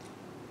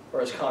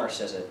 Or as Connor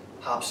says it,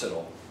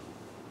 hopsital.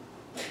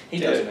 He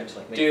Dude. does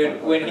eventually.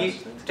 Dude, when he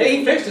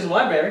fixed his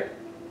library.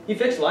 He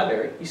fixed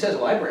library. He says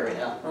library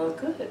now. Oh,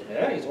 good.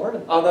 Yeah, he's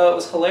learning. Although it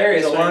was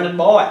hilarious. He's a learning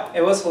boy.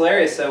 It was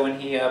hilarious though when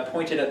he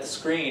pointed at the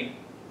screen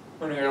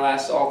when we were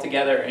last all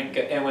together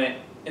and went,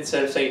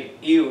 instead of saying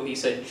 "ew," he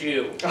said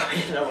 "Jew." Oh,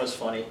 yeah, that was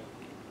funny.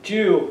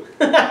 Jew.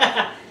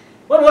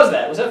 When was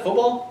that? Was that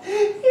football?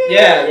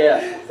 Yeah.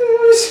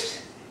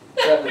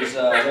 That was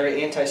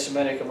very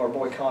anti-Semitic of our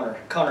boy Connor.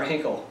 Connor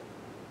Hinkle,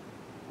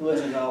 who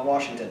lives in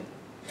Washington.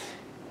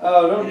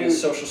 Oh, don't And do.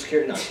 his Social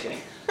Security. No, I'm just kidding.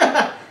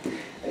 I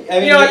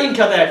mean, You know what? You can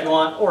cut that if you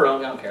want, or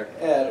don't. I don't care.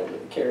 Yeah, I don't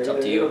really care. It's up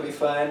to you. It'll be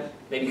fine.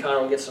 Maybe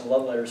Connor will get some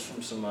love letters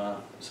from some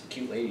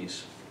cute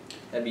ladies.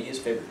 That'd be his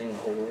favorite thing in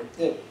the whole world.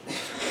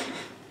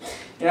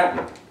 You're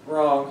not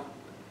wrong.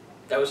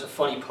 That was a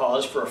funny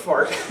pause for a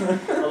fart.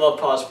 I love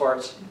pause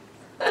farts.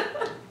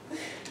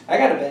 I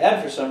got a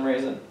bad for some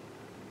reason.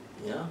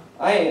 Yeah.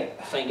 Thank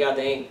Thank God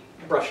they ain't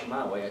brushing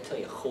my way. I tell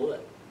you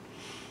what.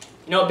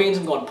 You know what, Beans?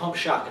 I'm going pump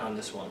shotgun on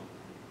this one.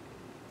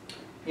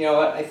 You know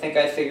what? I think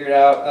I figured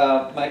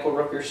out Michael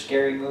Rooker's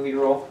scary movie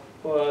role.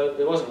 Well,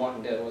 it wasn't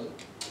Walking Dead, was it?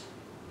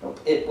 Nope.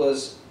 It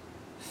was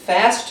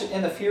Fast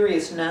and the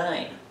Furious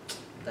 9.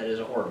 That is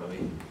a horror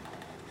movie.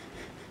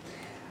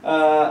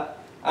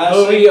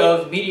 Honestly, Movie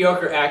of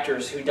mediocre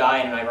actors who die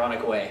in an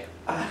ironic way.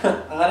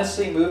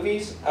 honestly,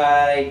 movies,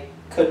 I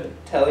couldn't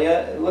tell you.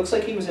 It looks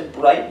like he was in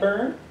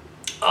Brightburn.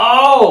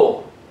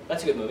 Oh!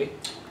 That's a good movie.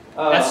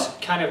 Uh, That's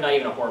kind of not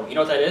even a horror movie. You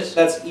know what that is?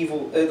 That's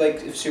evil.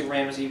 Like if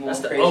Superman was evil That's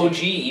and the crazy.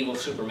 OG Evil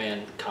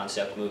Superman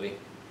concept movie.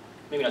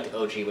 Maybe not the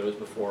OG, but it was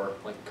before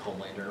like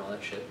Homelander and all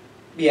that shit.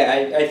 Yeah,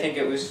 I think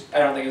it was. I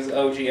don't think it was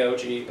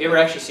OG. You ever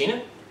actually seen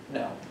it?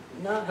 No.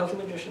 Not Healthy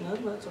Magician, no,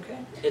 that's okay.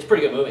 It's a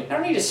pretty good movie. I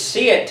don't need to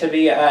see it to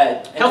be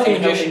a Healthy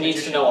Magician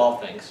needs to know all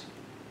things.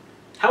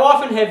 How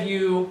often have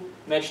you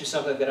mentioned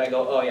something that I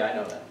go, oh yeah, I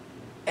know that?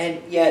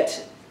 And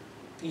yet,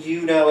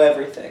 you know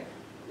everything.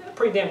 Yeah,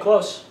 pretty damn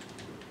close.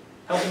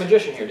 Healthy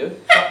Magician here,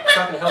 dude.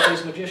 Talking to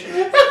Healthy's Magician.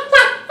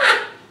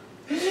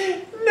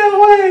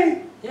 No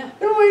way. Yeah.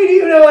 No way do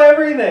you know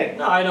everything.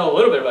 No, I know a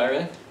little bit about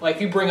everything. Like,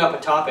 if you bring up a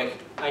topic,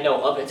 I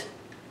know of it.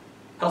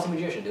 Healthy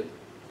Magician, dude.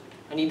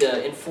 I need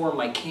to inform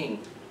my king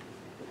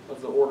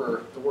of the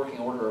working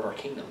order of our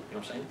kingdom. You know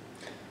what I'm saying?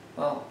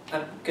 Well,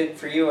 I'm good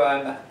for you.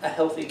 I'm a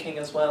healthy king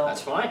as well.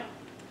 That's fine.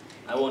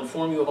 I will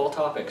inform you of all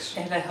topics.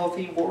 And a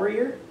healthy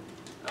warrior.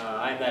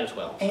 I am that as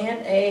well.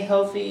 And a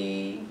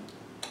healthy...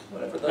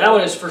 whatever the... That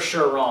one is for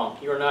sure wrong.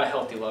 You are not a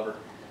healthy lover.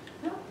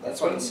 No,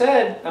 that's what it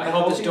said. I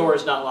hope this door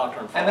is not locked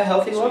on fire. I'm a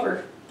healthy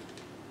lover.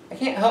 I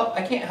can't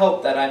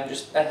help that I'm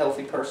just a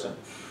healthy person.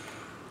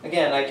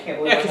 Again, I can't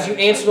believe Yeah, because you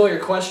answered all your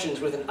questions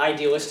with an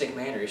idealistic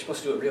manner. You're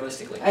supposed to do it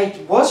realistically. I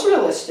was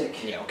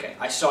realistic. Yeah, okay.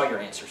 I saw your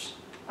answers.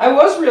 I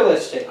was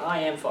realistic. I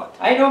am fucked.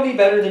 I know me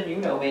better than you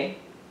know me.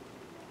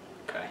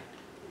 Okay.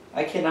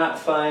 I cannot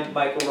find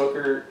Michael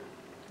Rooker.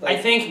 I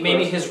think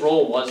maybe his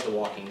role was The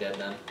Walking Dead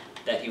then.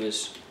 That he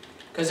was...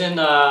 Because in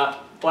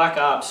Black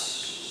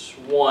Ops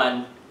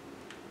 1,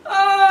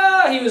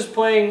 he was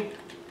playing...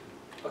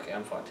 Okay,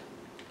 I'm fucked.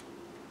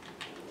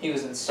 He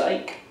was in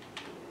Psych.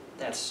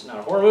 That's not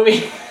a horror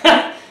movie.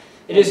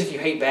 It is if you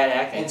hate bad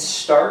acting. And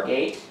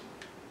Stargate.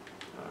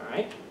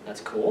 Alright,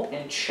 that's cool.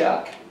 And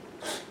Chuck.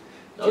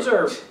 Those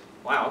are...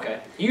 Wow,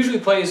 okay. He usually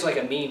plays like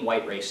a mean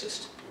white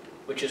racist,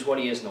 which is what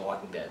he is in The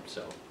Walking Dead,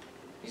 so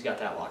he's got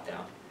that locked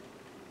down.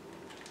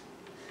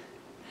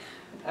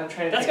 I'm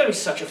trying to That's gotta be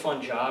such a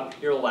fun job.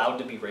 You're allowed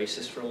to be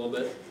racist for a little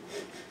bit.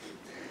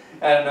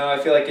 I don't know, I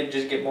feel like it'd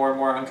just get more and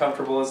more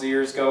uncomfortable as the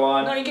years go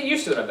on. No, you get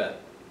used to it, I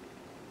bet.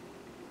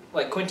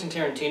 Like Quentin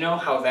Tarantino,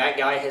 how that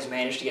guy has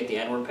managed to get the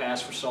N-word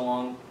pass for so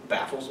long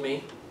baffles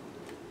me.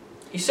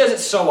 He says it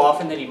so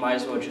often that he might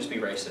as well just be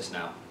racist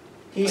now.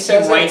 He Like,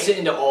 says he writes it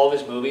into all of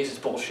his movies. It's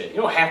bullshit.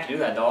 You don't have to do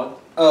that, dog.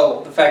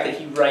 Oh, the fact that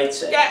he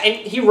writes it. Yeah, and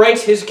he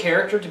writes his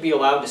character to be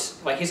allowed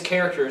to... Like, his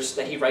characters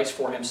that he writes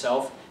for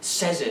himself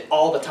says it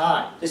all the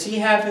time. Does he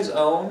have his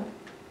own?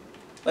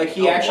 Like,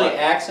 he Oh, actually what?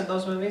 acts in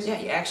those movies? Yeah,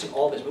 he acts in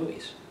all of his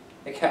movies.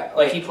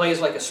 Like, He plays,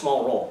 like, a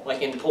small role.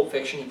 Like, in Pulp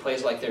Fiction, he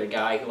plays, like, their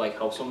guy who, like,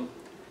 helps them.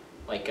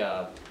 Like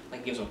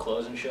gives them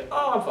clothes and shit.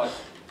 Oh, I'm fucked.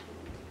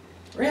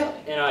 really?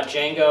 In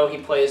Django, he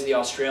plays the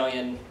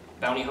Australian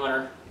bounty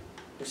hunter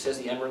who says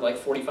the N-word like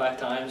 45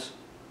 times.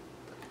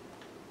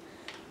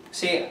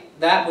 See,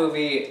 that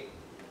movie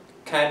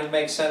kind of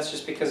makes sense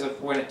just because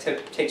of when it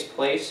takes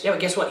place. Yeah, but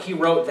guess what? He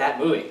wrote that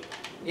movie.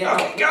 Yeah.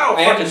 Okay, go!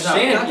 I Fucking stop.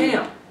 understand.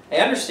 Goddamn. I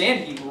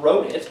understand he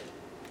wrote it.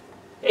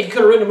 Yeah, he could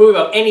have written a movie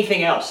about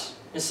anything else.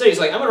 Instead, he's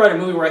like, I'm gonna write a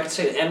movie where I can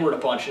say the N-word a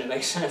bunch and it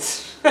makes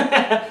sense.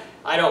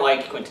 I don't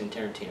like Quentin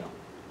Tarantino.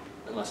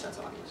 unless that's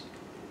obvious.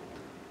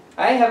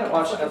 I haven't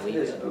watched enough of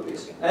his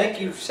movies. I think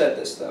you've said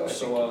this though.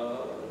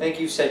 I think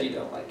you said you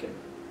don't like him.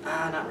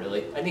 Not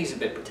really. I think he's a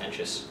bit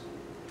pretentious.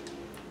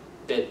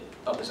 Bit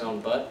up his own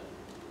butt,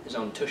 his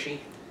own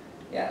tushy.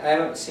 Yeah, I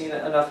haven't seen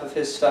enough of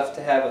his stuff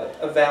to have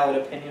a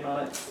valid opinion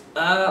on it.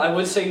 I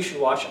would say you should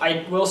watch.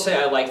 I will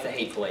say I like The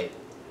Hateful Eight.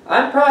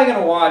 I'm probably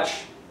gonna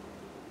watch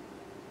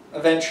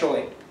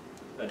eventually.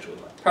 Eventually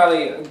what?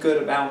 Probably a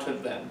good amount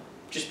of them,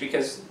 just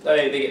because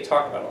they get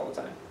talked about all the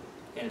time.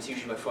 And it's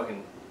usually by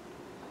fucking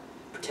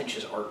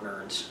pretentious art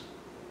nerds.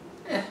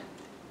 I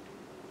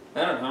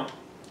don't know.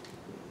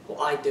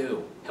 Well, I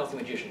do. Healthy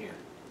Magician here.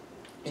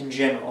 In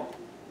general,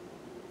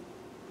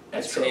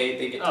 I'd say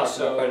they get talked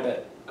about quite a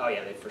bit. Oh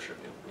yeah, they for sure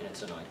do, and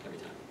it's annoying every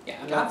time. Yeah,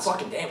 I'm God not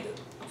fucking damn, dude.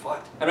 I'm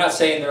fucked. I'm not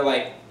saying they're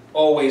like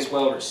always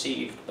well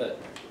received, but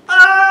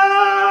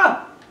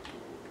Ah!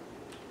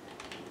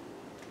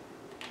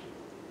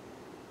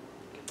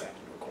 Get back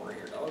into a corner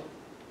here, dog.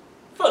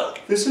 Fuck.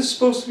 this is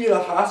supposed to be the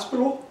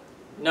hospital.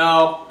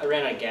 No, I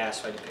ran out of gas,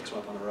 so I had to pick some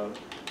up on the road.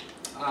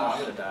 I'm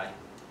gonna die.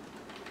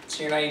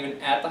 So you're not even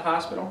at the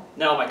hospital?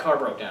 No, my car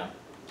broke down.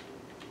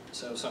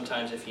 So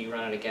sometimes if you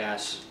run out of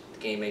gas, the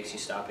game makes you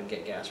stop and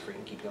get gas before you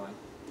can keep going.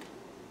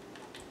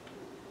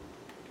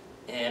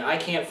 And I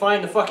can't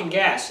find the fucking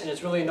gas, and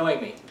it's really annoying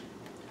me.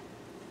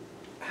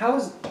 How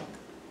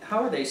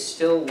are they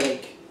still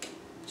like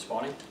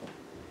Spawning?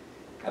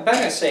 I'm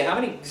about to say, how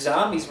many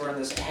zombies were in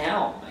this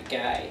town, my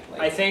guy?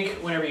 I think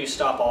whenever you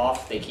stop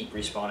off, they keep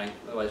respawning.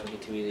 Otherwise it would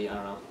be too easy, I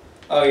don't know.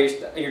 Oh,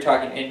 you're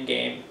talking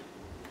in-game.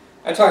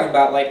 I'm talking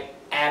about, like,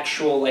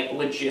 actual, like,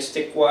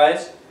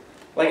 logistic-wise.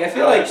 Like, I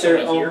feel like there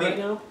right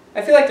now?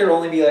 I feel like there'd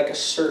only be, like, a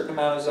certain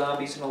amount of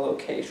zombies in a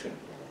location.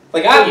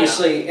 Like,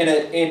 obviously, in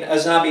a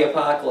zombie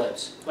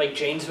apocalypse. Like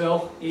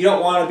Janesville? You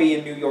don't want to be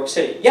in New York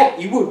City. Yeah,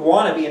 you would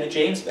want to be in a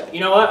Janesville. You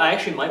know what? I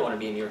actually might want to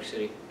be in New York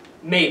City.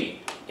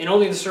 Maybe. In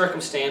only the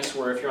circumstance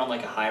where if you're on,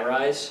 like, a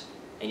high-rise,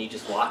 and you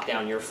just lock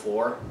down your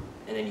floor,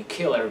 and then you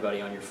kill everybody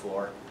on your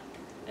floor,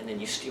 and then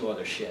you steal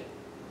other shit.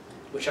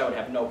 Which I would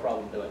have no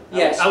problem doing.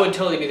 Yes. I would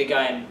totally be the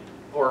guy in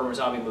horror or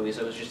zombie movies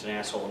that was just an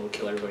asshole and would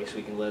kill everybody so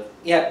he can live.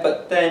 Yeah,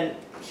 but then,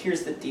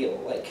 here's the deal,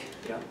 like...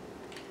 Yeah.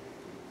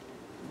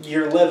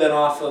 You're living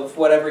off of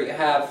whatever you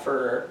have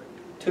for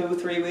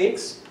 2-3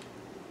 weeks,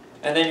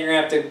 and then you're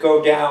going to have to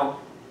go down...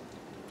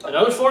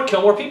 Another floor,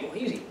 kill more people.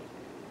 Easy.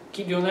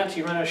 Keep doing that till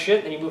you run out of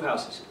shit, then you move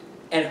houses.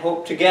 And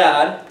hope to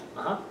God...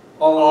 Uh-huh.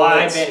 All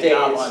I that abandoned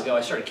God stays... long ago.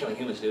 I started killing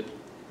humans, dude. You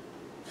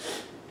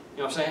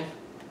know what I'm saying?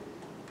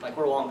 Like,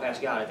 we're long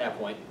past God at that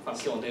point. If I'm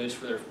killing dudes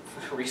for their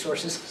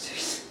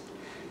resources.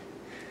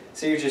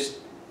 So you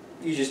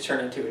just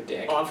turn into a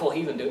dick. Oh, I'm full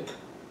heathen, dude.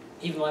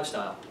 Heathen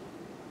lifestyle.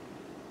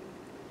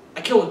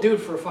 I killed a dude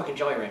for a fucking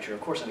Jolly Rancher.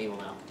 Of course I'm evil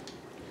now.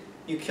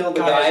 You killed the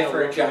God has guy no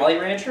for a room Jolly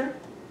Rancher?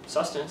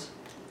 Sustenance.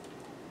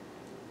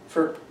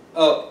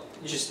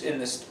 Just in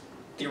this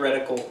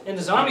theoretical... In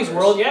the zombies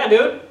universe. world, yeah,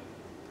 dude.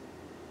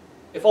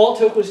 If all it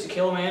took was to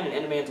kill a man and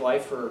end a man's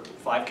life for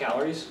 5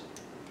 calories,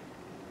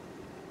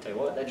 tell you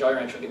what, that Jolly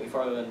Rancher will get me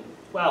farther than...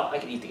 Well, I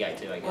could eat the guy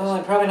too, I guess. Well,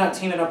 I'm probably not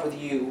teaming up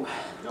with you.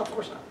 No, of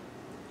course not.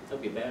 That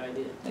would be a bad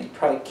idea. They'd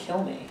probably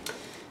kill me.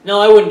 No,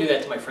 I wouldn't do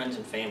that to my friends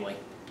and family.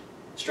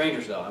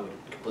 Strangers, though, I would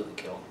completely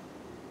kill.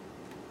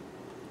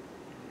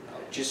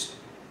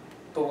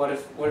 But what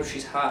if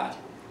she's hot?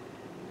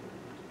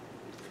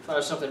 Thought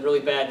of something really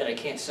bad that I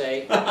can't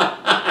say.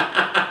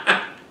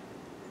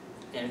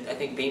 And I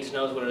think Beans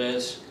knows what it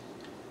is.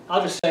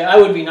 I'll just say I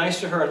would be nice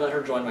to her and let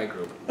her join my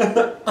group.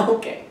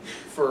 Okay.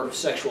 For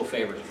sexual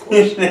favors, of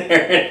course.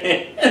 There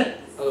it is.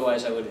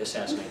 Otherwise, I would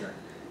assassinate her.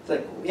 It's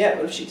like, yeah,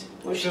 what if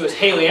If it was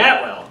Haley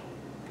Atwell.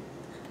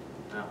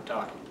 Now we're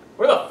talking.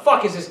 Where the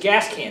fuck is this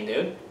gas can,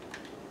 dude?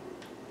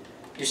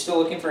 You're still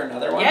looking for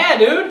another one? Yeah,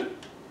 dude!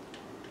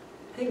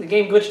 I think the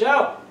game glitched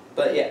out.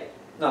 But yeah,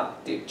 no,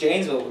 dude,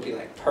 Janesville would be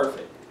like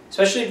perfect.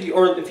 Especially if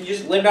you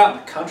just lived out in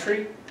the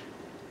country.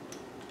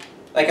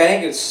 Like, I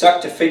think it would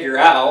suck to figure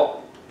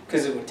out,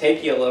 because it would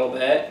take you a little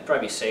bit. It'd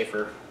probably be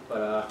safer,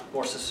 but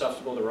more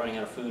susceptible to running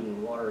out of food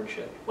and water and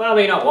shit. Well,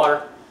 maybe not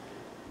water.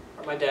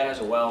 My dad has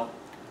a well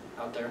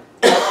out there.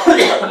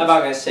 I'm not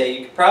going to say,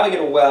 you could probably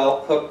get a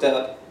well hooked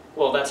up.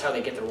 Well, that's how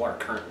they get their water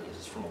currently,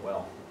 is from a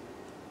well.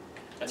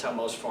 That's how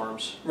most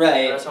farms,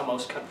 Right. that's how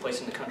most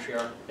places in the country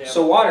are.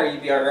 So water,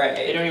 you'd be alright.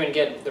 They don't even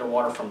get their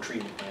water from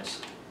treatment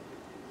plants.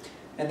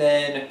 And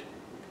then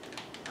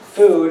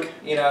food,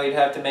 you'd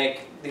have to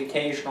make the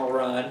occasional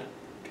run,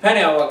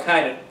 depending on what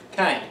kind.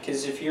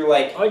 Because if you're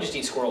like, Oh, I just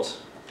eat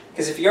squirrels.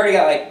 because if you already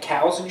got like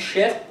cows and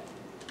shit,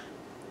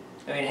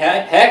 I mean,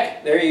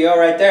 heck, there you go,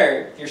 right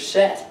there, you're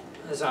set.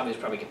 The zombies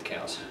probably get the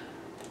cows.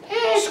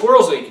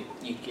 Squirrels though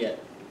you could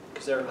get,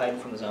 because they're hiding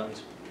from the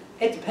zombies.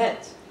 It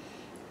depends.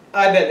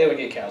 I bet they would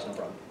get cows, no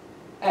problem.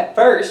 At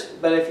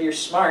first, but if you're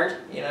smart,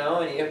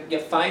 and you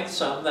find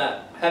some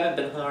that haven't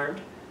been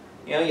harmed,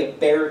 you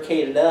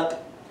barricade it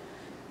up,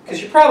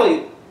 because you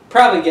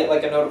probably get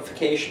like a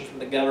notification from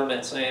the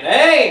government saying,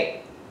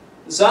 "Hey,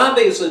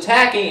 zombies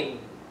attacking."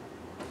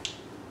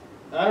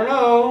 I don't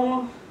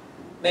know.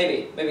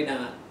 Maybe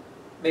not.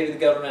 Maybe the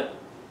government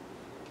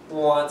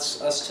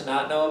wants us to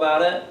not know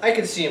about it, I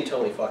could see him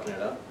totally fucking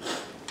it up.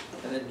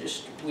 and then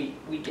just we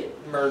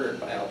get murdered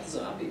by all the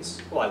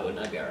zombies. Well, I wouldn't.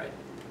 I'd be all right.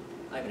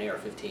 I have an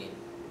AR-15.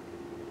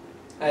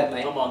 I have my.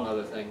 Among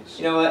other things.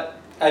 You know what?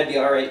 I'd be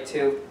all right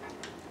too.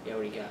 Yeah,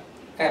 what do you got?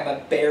 I got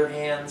my bare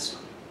hands.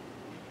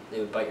 They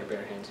would bite your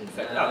bare hands. In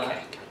fact, Nah.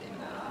 okay. God damn it.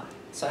 Nah,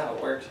 that's not how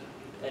it works.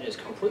 That is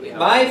completely how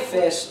My it works.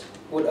 fist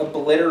would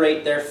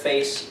obliterate their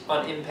face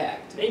on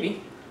impact.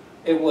 Maybe.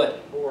 It would.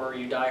 Or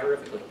you die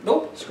horrifically.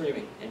 Nope.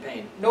 Screaming in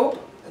pain.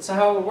 Nope. That's not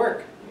how it would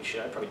work. You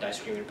should. I'd probably die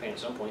screaming in pain at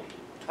some point.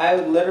 I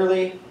would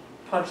literally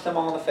punch them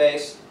all in the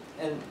face,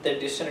 and they'd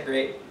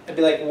disintegrate. I'd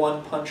be like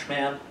One Punch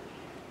Man.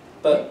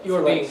 But You are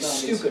for, like, being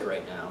zombies. stupid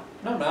right now.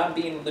 No, I'm not. I'm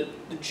being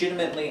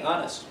legitimately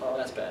honest. Oh,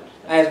 that's bad.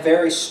 I have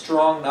very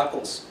strong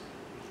knuckles.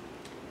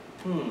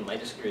 I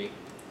disagree.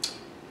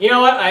 You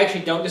know what? I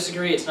actually don't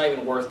disagree. It's not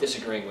even worth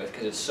disagreeing with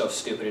because it's so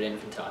stupid and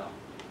infantile.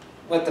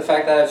 With the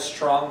fact that I have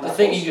strong knuckles. The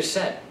thing you just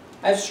said.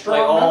 I have strong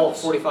Like all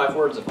knuckles. 45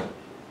 words of it.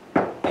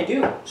 I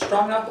do.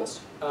 Strong knuckles.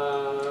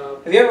 Uh,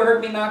 Have you ever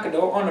heard me knock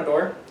on a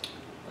door?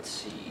 let's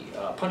see.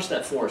 Punch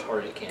that floor as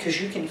hard as you can.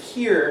 Because you can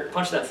hear.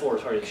 Punch that floor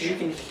as hard as Because you you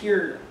can. can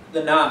hear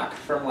the knock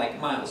from like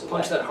miles away.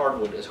 Punch that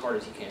hardwood as hard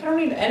as you I can. don't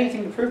need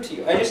anything to prove to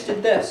you. I just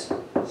did this.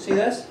 See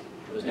this?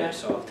 It was Yeah. very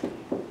soft.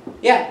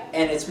 Yeah,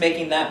 and it's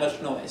making that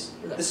much noise.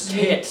 This is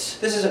me. Tits.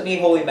 This isn't me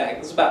holding back.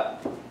 This is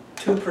about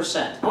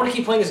 2%. I want to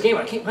keep playing this game.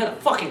 I can't play the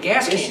fucking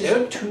gas This can,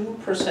 is dude.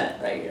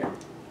 2% right here.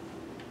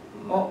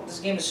 Well, this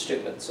game is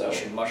stupid, so You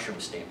should mushroom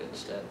stamp it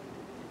instead.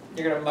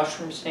 you're gonna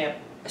mushroom stamp.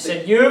 I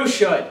said you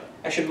should.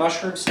 I should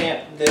mushroom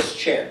stamp this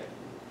chair.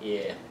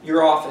 Yeah.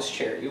 Your office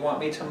chair. You want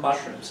me to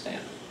mushroom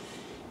stamp?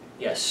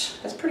 Yes.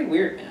 That's pretty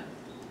weird, man.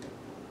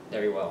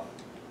 Very well.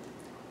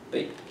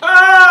 But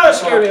Ah, that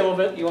scared me a little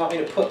bit. you want me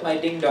to put my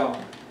ding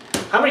dong?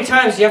 How many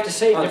times do you have to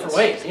say it in On different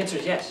this. ways? The answer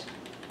is yes.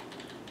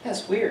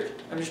 That's weird.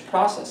 I'm just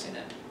processing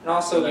it. And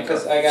also Like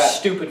because our I got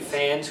stupid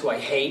fans who I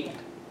hate.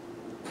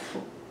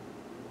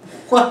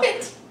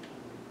 what?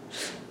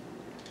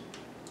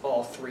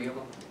 All three of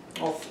them.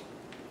 Oh,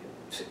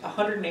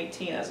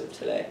 118 as of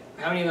today.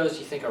 How many of those do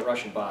you think are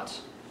Russian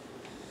bots?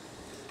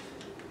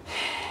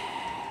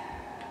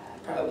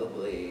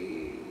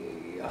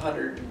 Probably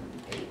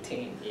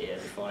 118. Yeah, they're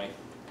funny.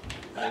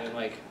 Not even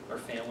like our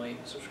family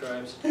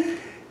subscribes.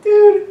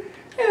 Dude,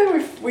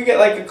 and we get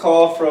like a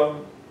call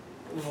from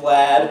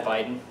Vlad,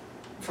 Biden.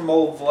 from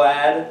old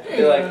Vlad.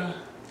 Be like,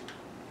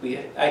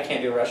 Yeah. I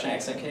can't do a Russian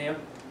accent, can you?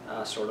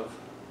 Sort of.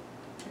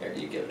 Here,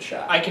 you give it a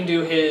shot. I can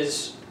do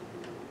his.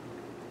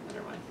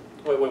 Never mind.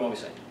 Wait, what do you want me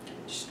to say?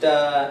 Just,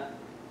 I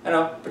don't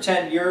know,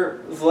 pretend you're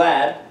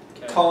Vlad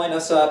Okay. calling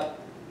us up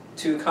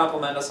to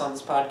compliment us on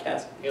this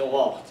podcast.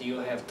 Hello, do you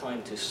have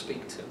time to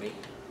speak to me?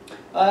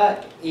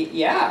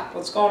 Yeah,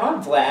 what's going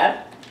on,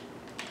 Vlad?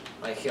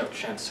 My hear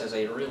chance has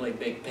a really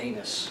big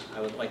penis.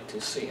 I would like to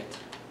see it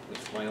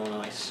with my own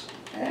eyes.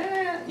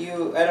 I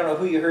don't know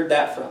who you heard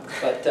that from,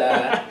 but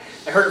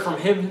I heard it from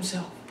him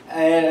himself.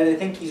 I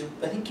think he's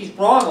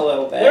wrong a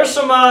little bit. There's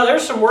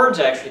some words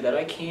actually that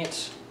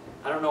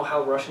I don't know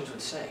how Russians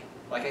would say.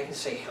 Like I can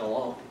say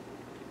hello,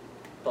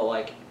 but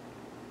like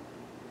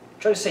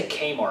try to say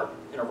Kmart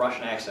in a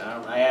Russian accent.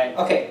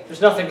 Okay,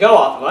 There's nothing to go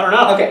off of. I don't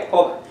know. okay,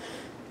 hold on.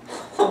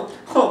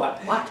 Hold on.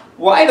 What?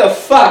 Why the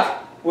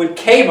fuck would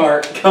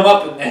Kmart come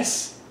up in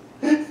this?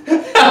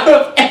 Out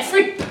of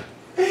every,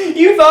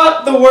 you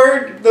thought the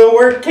word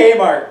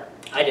Kmart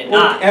I did would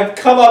not. have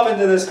come up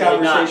into this I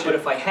did not. conversation. But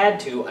if I had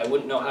to, I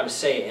wouldn't know how to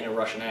say it in a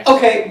Russian accent.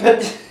 Okay, but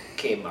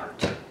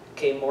Kmart.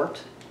 Kmart.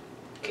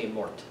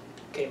 Kmart.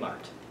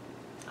 Kmart.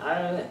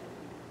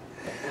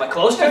 Am I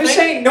close to I'm just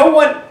think? saying, no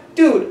one,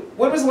 dude.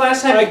 When was the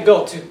last time? I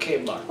go to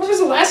Kmart. When was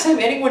the last time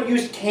anyone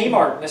used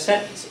Kmart in a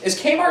sentence? Is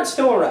Kmart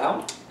still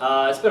around?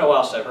 It's been a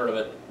while since I've heard of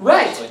it.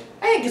 Right. honestly.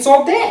 I think it's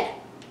all dead.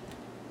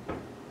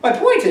 My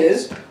point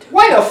is,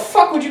 why the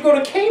fuck would you go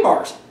to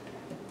Kmart?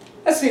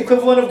 That's the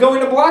equivalent of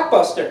going to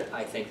Blockbuster.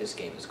 I think this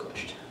game is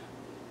glitched.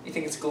 You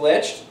think it's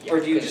glitched? Yeah, Or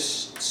do you because-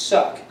 just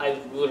suck? I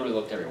literally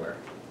looked everywhere.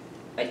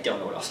 I don't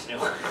know what else to do.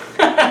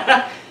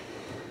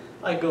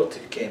 I go to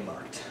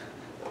Kmart.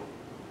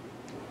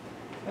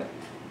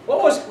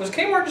 What was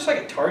Kmart just like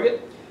a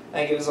Target? I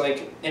think it was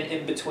like an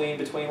in-between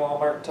between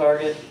Walmart and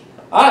Target.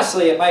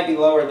 Honestly, it might be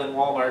lower than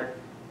Walmart.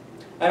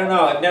 I don't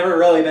know. I've never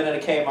really been in a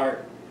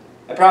Kmart.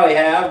 I probably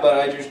have, but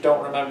I just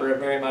don't remember it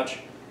very much.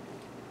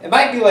 It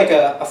might be like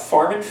a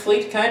farm and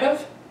fleet, kind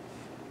of.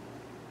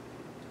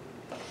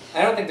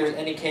 I don't think there's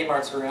any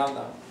Kmarts around,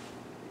 though.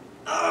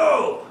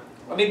 Oh!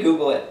 Let me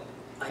Google it.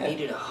 I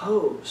needed a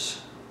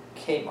hose.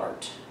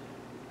 Kmart.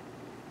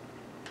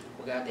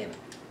 Well, goddamn it.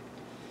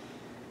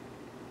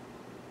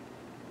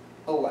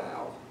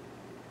 Allow.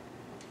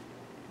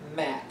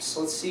 Maps.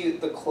 Let's see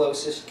the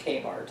closest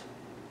Kmart.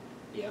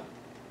 Yeah.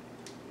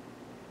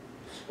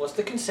 What's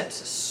the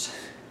consensus?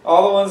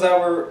 All the ones that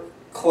were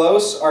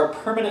close are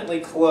permanently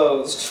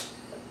closed.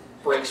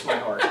 Breaks my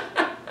heart.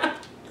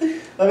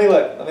 Let me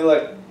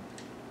look.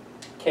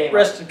 Kmart.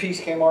 Rest in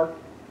peace, Kmart.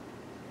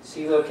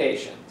 See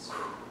locations.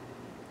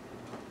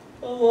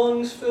 My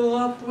lungs fill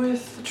up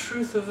with the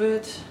truth of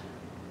it.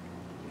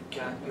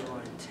 got your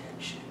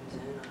intentions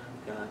and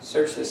I've got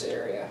Search this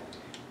area.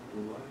 Who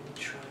are you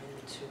trying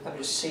to I'm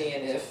just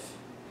seeing if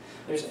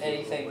there's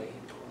anything Pouring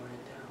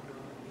down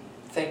on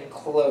me. thing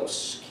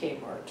close.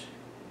 Kmart.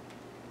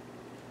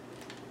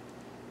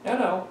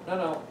 No.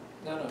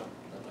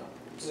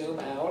 Zoom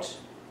out.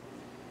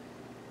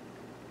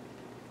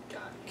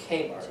 Got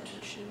Kmart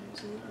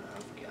intentions and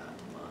I've got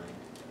mine.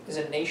 is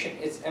a nation.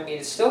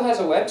 It still has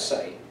a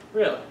website.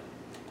 Really?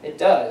 It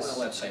does.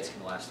 Well, websites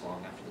can last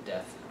long after the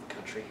death of a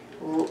country.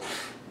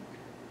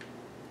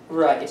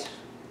 Right.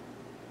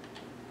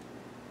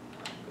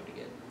 I'm going to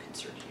get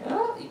pincered here.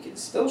 Well, you can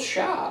still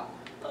shop.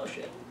 Oh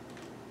shit.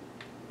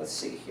 Let's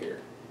see here.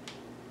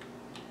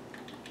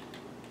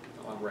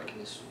 Oh, I'm wrecking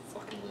this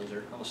fucking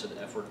loser. I almost said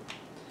the F word.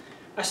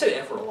 I say the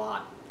F word a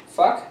lot.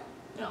 Fuck?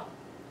 No.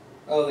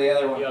 Oh, the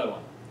other one. The other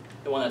one.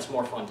 The one that's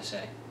more fun to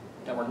say.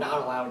 That we're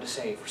not allowed to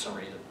say for some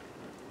reason.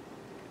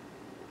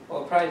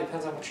 Well, it probably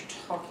depends on what you're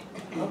talking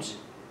about.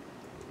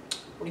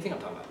 What do you think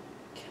I'm talking about?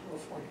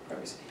 California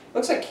privacy.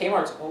 Looks like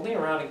Kmart's only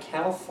around in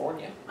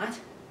California. What?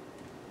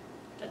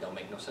 That don't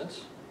make no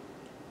sense.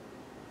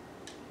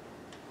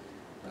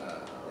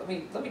 Let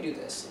me do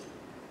this.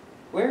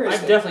 Where is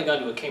I've definitely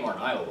gone to a Kmart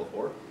in Iowa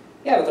before.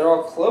 Yeah, but they're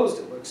all closed.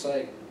 It looks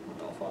like.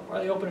 Oh fuck! Why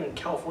are they opening in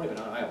California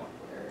but not Iowa?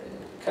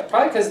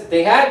 Probably because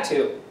they had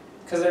to.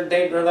 Because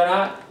they're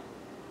not.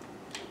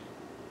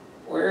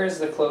 Where is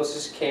the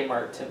closest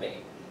Kmart to me?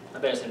 I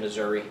bet it's in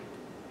Missouri.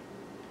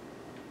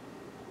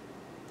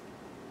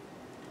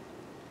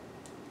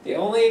 The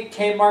only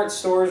Kmart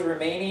stores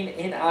remaining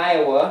in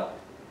Iowa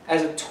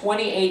as of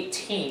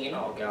 2018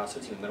 Oh god, so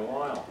it's in the middle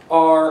of Iowa.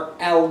 are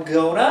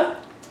Algona,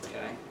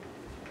 Okay.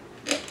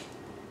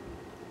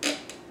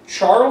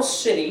 Charles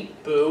City,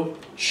 Boo.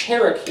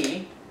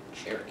 Cherokee,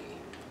 Cherokee.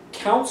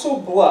 Council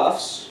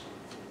Bluffs,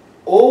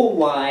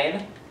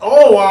 Oline,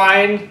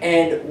 Owine!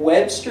 and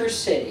Webster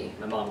City.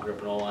 My mom grew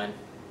up in Owine.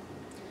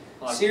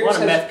 A lot Sears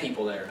of has- meth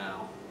people there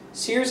now.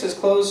 Sears has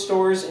closed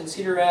stores in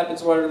Cedar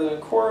Rapids, Waterloo,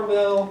 and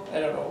Coralville. I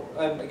don't know.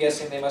 I'm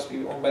guessing they must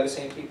be owned by the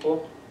same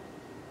people.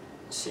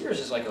 Sears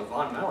is like a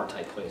Von Maur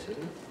type place,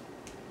 isn't it?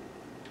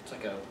 It's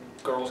like a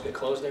girls get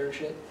clothes there and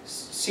shit.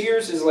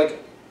 Sears is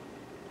like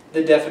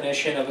the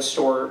definition of a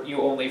store you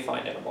only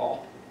find in a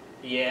mall.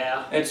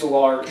 Yeah. It's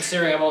large.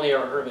 Considering I've only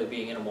ever heard of it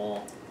being in a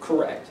mall.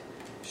 Correct.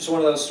 Just one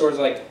of those stores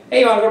like,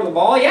 hey, you want to go to the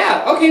mall?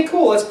 Yeah, okay,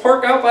 cool. Let's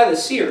park out by the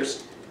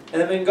Sears. And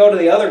then we can go to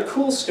the other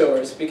cool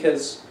stores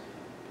because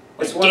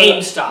it's Like one of the-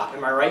 GameStop,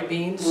 am I right,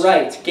 Beans?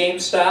 Right,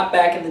 GameStop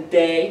back in the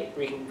day.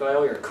 Where you can buy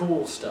all your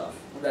cool stuff.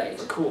 Right.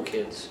 For cool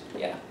kids.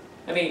 Yeah.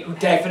 I mean, Who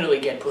definitely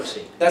get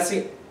pussy. that's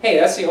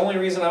the only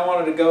reason I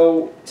wanted to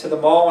go to the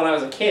mall when I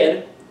was a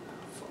kid.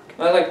 Fuck.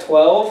 When I was like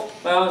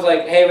 12, my mom was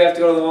like, hey, we have to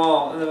go to the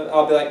mall. And then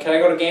I'll be like, can I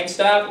go to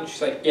GameStop? And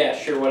she's like, yeah,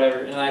 sure, whatever.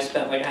 And I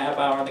spent like a half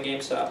hour on the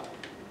GameStop.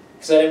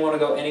 Because I didn't want to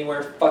go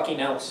anywhere fucking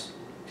else.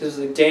 Because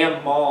the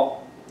damn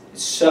mall, it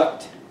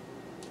sucked.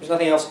 There's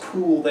nothing else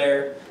cool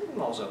there.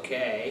 Mall's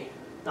okay.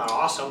 Not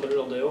awesome, but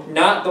it'll do.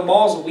 Not the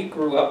malls we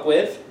grew up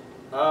with.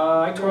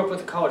 I grew up with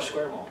the College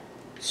Square Mall.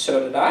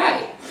 So did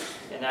I.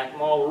 And that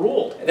mall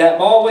ruled. That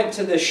mall went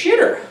to the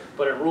shitter.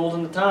 But it ruled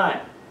in the time.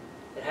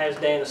 It had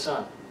its day in the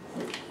sun.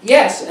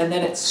 Yes, and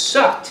then it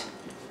sucked.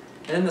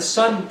 And then the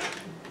sun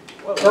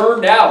Whoa.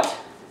 burned out.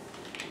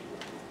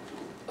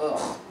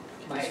 Ugh.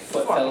 My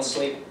foot Fucking fell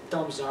asleep.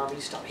 Dumb zombie,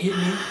 stop hitting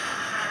me.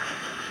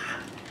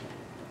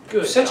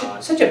 Good Such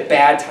God. such a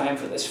bad time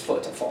for this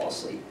foot to fall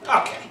asleep.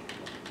 Okay.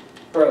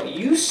 Bro,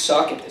 you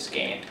suck at this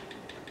game.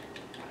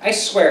 I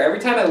swear, every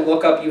time I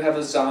look up, you have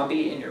a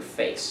zombie in your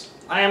face.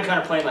 I am kind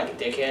of playing like a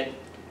dickhead.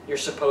 You're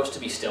supposed to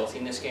be stealthy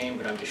in this game,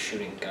 but I'm just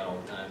shooting the gun all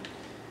the time.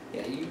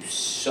 Yeah, you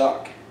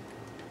suck.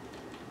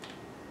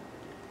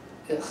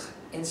 Ugh,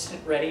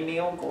 instant ready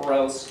meal,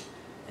 gross.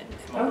 And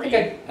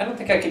I don't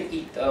think I could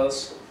eat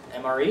those.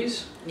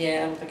 MREs?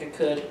 Yeah, I don't think I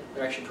could.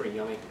 They're actually pretty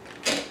yummy.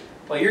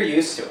 Well, you're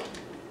used to them.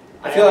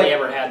 I I feel only like-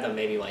 ever had them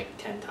maybe like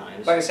 10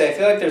 times. Like I say, I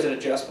feel like there's an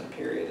adjustment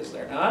period, is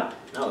there not?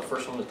 No, the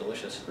first one was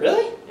delicious.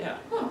 Really? Yeah.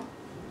 Oh.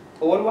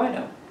 Well, what do I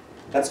know?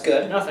 That's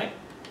good. Nothing.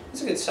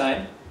 That's a good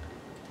sign.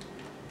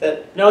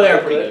 That No, they were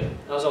pretty good.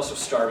 I was also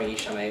starving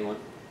each time I ate one.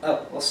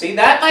 Oh, well, see,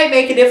 that might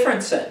make a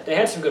difference then. They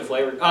had some good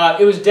flavor.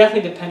 It was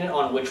definitely dependent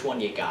on which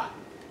one you got.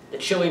 The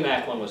chili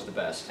mac one was the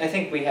best. I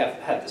think we have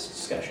had this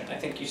discussion. I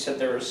think you said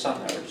there were some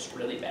that were just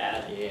really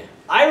bad. Yeah.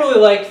 I really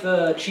liked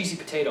the cheesy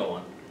potato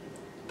one.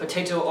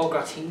 Potato au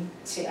gratin.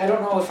 See, I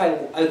don't know if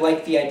I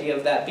like the idea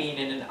of that being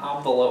in an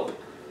envelope.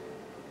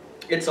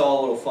 It's all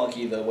a little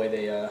funky the way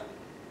they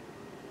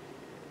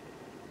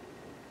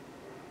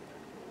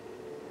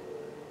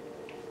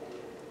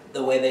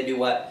The way they do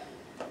what?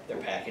 their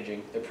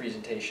packaging, their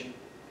presentation.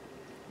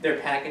 Their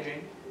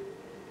packaging.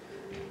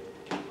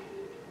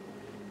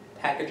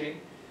 Packaging?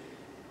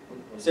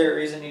 Is there a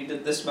reason you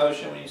did this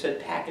motion when you said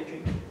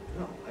packaging?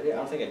 No, I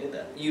don't think I did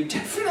that. You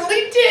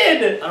definitely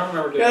did! I don't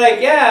remember doing You're like,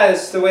 yeah,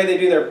 it's the way they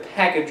do their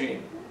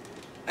packaging.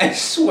 I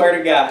swear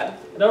to God.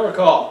 I don't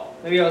recall.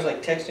 Maybe I was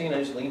like texting and I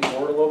just leaned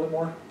forward a little bit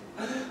more.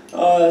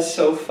 Oh, that's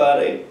so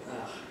funny.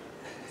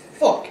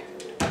 Fuck.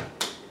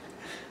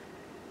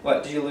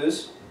 What, did you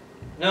lose?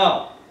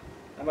 No.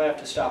 I might have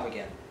to stop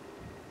again.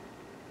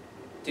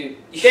 Dude.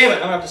 Damn it, I'm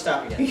gonna have to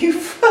stop again. You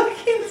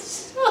fucking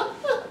suck.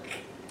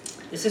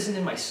 This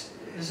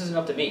isn't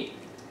up to me.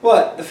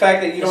 What? The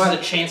fact that you This don't is have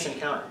a chance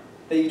encounter.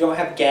 that you don't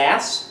have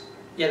gas?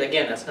 Yeah,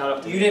 again, that's not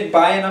up to You me. didn't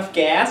buy enough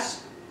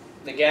gas?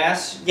 The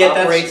gas Yeah,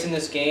 that's- operates in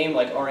this game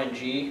like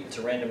RNG. It's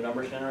a random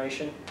numbers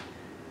generation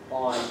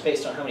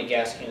based on how many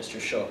gas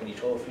canisters show up in each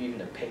hole for you even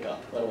to pick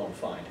up, let alone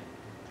find.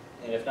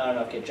 And if not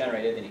enough get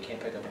generated, then you can't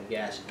pick up any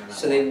gas. And you're not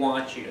So they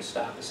want you to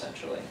stop,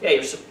 essentially.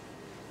 Yeah,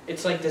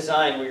 it's like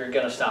designed where you're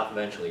gonna stop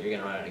eventually. You're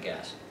gonna run out of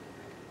gas.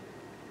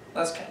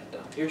 That's kind of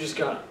dumb. You're just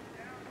gonna.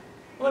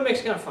 Well, it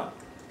makes it kind of fun.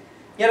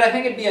 Yet I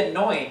think it'd be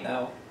annoying,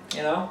 though.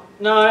 You know?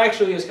 No, it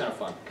actually is kind of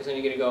fun because then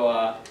you get to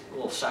go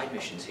little side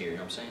missions here. You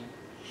know what I'm saying?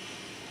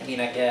 I mean,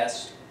 I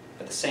guess.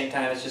 But at the same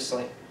time, it's just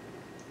like...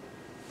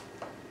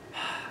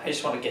 I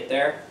just want to get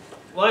there.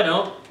 Well, I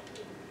don't.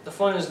 The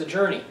fun is the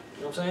journey.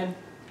 You know what I'm saying?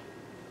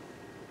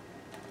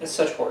 It's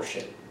such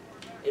horseshit.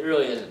 It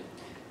really isn't.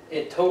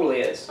 It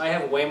totally is. I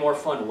have way more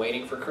fun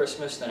waiting for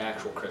Christmas than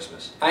actual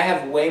Christmas. I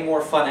have way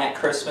more fun at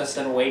Christmas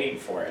than waiting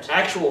for it.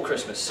 Actual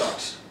Christmas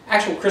sucks.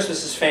 Actual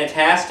Christmas is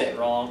fantastic.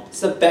 Wrong. It's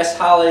the best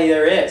holiday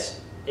there is.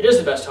 It is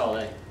the best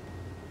holiday.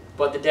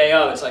 But the day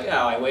of, it's like, oh,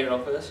 I waited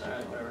up for this?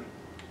 Alright, whatever.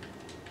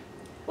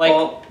 Like,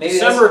 Well, maybe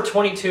December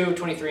 22,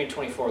 23, and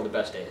 24 are the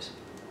best days.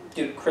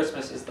 Dude,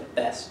 Christmas is the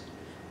best.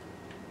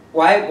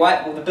 Why?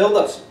 Well, the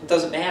build-up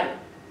doesn't matter.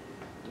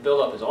 The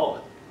build-up is all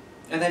of it.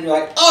 And then you're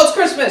like, oh, it's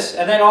Christmas!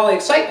 And then all the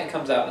excitement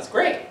comes out. It's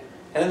great.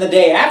 And then the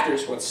day after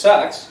is what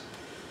sucks.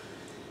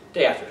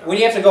 Day after. When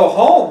you have to go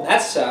home,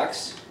 that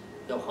sucks.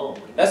 Go home.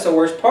 That's the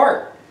worst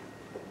part.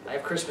 I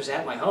have Christmas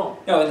at my home.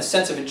 No, in the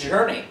sense of a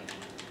journey.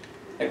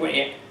 Like when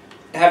you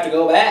have to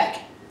go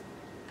back.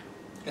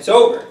 It's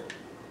over.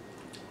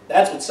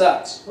 That's what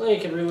sucks. Well, you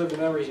can relive the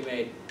memories you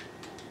made.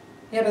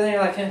 Yeah, but then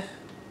you're like,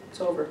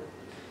 it's over.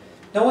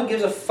 No one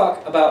gives a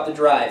fuck about the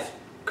drive.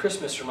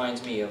 Christmas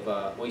reminds me of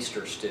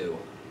oyster stew.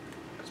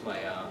 Because my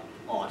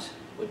aunt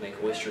would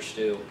make oyster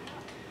stew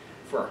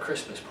for our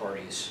Christmas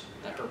parties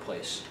at her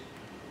place.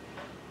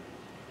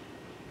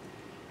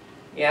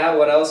 Yeah,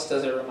 what else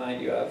does it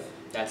remind you of?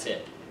 That's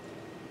it.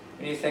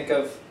 When you think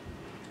of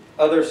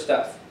other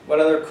stuff. What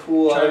other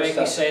cool Try to other make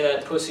stuff? me say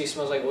that pussy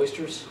smells like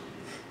oysters?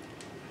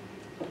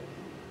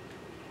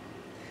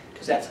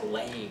 Because that's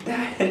lame.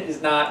 That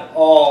is not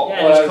all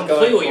Yeah, what I that's was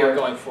completely going what you're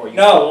for. going for, you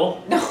No,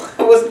 fool. no,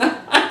 it was not.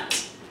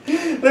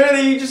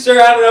 Literally, you just are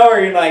out of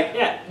nowhere. You're like,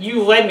 Yeah,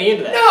 you led me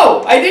into that.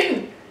 no, I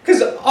didn't.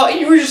 Because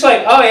you were just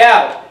like, oh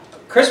yeah,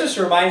 Christmas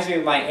reminds me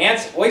of my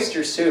aunt's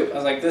oyster soup. I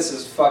was like, this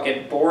is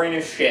fucking boring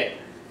as shit.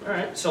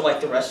 Alright, so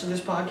like the rest of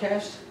this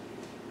podcast?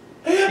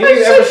 Have I you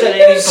just ever like, said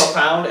anything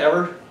profound,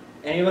 ever?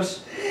 Any of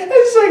us?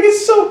 It's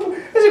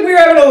like we were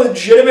having a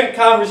legitimate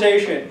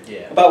conversation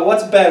Yeah. about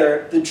what's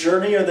better, the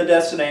journey or the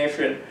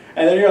destination.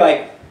 And then you're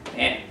like,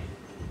 man,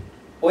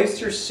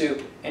 oyster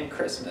soup and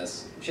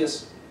Christmas,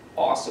 just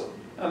awesome.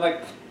 I'm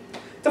like,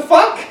 the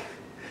fuck?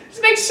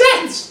 This makes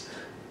sense.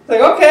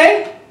 Like,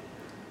 okay.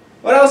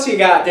 What else you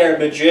got there,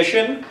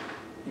 magician?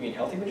 You mean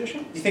healthy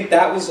magician? You think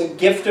that was a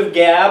gift of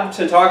gab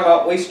to talk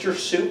about oyster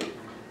soup?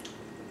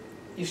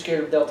 You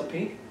scared of Delta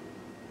P?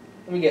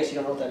 Let me guess, you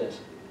don't know what that is.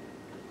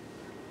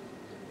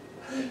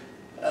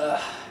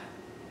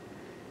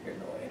 You're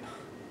annoying.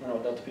 You don't know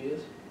what Delta P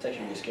is? It's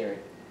actually really scary.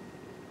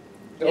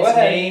 Go Its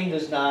ahead. name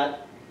does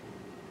not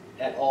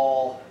at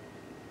all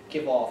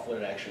give off what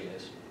it actually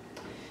is.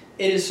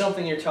 It is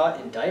something you're taught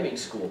in diving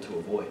school to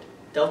avoid.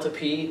 Delta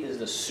P is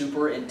the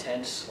super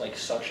intense like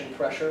suction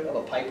pressure of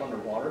a pipe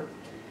underwater.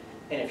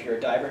 And if you're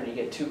a diver and you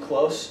get too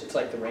close, it's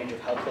like the range of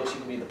how close you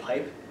can be to the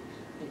pipe.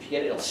 If you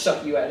get it, it'll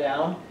suck you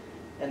down,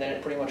 and then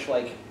it pretty much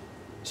like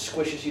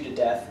squishes you to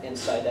death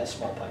inside that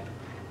small pipe.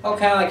 Oh,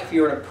 kind of like if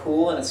you were in a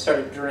pool and it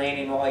started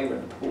draining while you were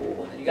in the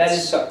pool, and then you got That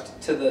is- sucked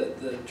to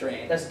the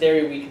drain. That's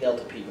very weak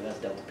Delta P, but that's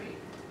Delta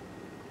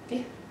P.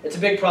 Yeah. It's a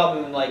big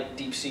problem in like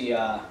deep sea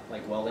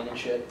like welding and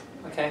shit.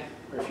 Okay.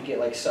 Or if you get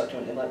like sucked to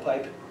an inlet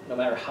pipe, no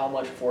matter how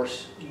much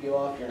force you go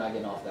off, you're not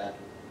getting off that.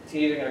 It's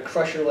either gonna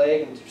crush your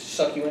leg and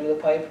suck you into the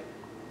pipe.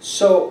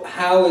 So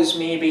how is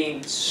me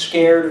being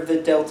scared of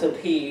the Delta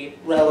P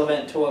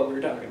relevant to what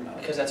we're talking about?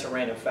 Because that's a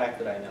random fact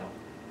that I know.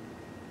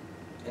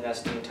 And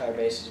that's the entire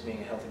basis of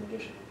being a healthy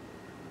magician.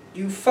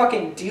 You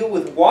fucking deal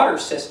with water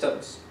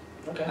systems.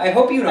 Okay. I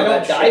hope you know I don't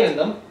that dive shit. in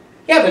them.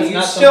 Yeah, but That's you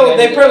not still, something I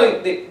they need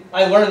probably,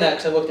 I learned that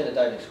because I looked into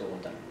diving school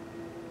one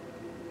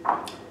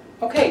time.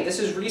 okay, this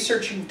is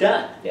research you've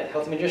done. Yeah,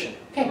 healthy magician.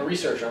 Okay. I'm a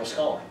researcher, I'm a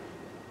scholar.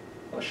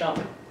 I'm a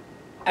shaman.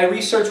 I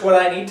research what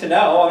I need to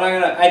know. I'm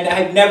not gonna,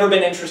 I've never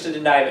been interested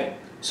in diving.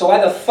 So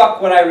why the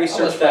fuck would I I was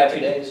research for like 2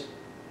 diving? days.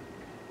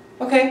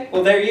 Okay,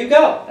 well there you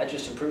go. That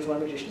just improves my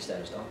magician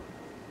status, dog.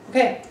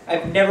 Okay,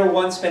 I've never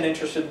once been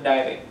interested in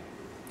diving.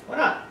 Why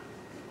not?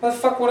 Why the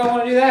fuck would I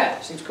want to do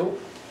that? Seems cool.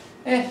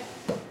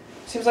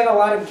 Seems like a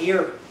lot of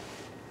gear.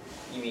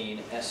 You mean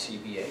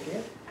SCBA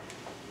gear?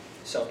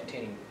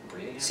 Self-containing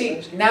breathing See,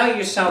 apparatus? now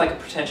you sound like a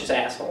pretentious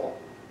asshole.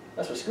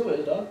 That's what scuba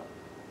is, dog.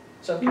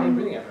 Suffocating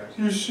breathing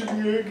apparatus.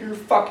 You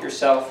fuck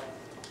yourself.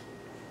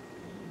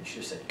 You should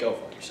have said, go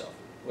fuck yourself.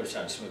 Would have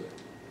sounded smoother.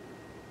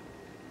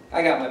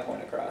 I got my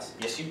point across.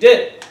 Yes, you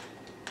did.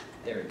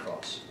 There you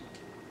cross.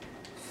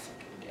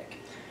 Fucking dick.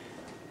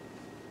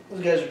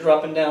 Those guys are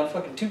dropping down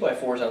fucking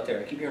 2x4s out there.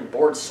 I keep hearing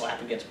boards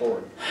slap against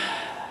board.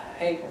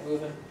 Hey, we're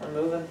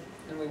moving,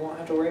 and we won't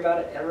have to worry about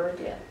it ever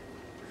again.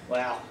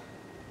 Wow.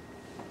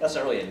 That's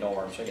not really a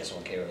norm, so I guess I'm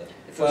okay with it.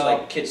 If it was Well-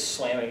 like kids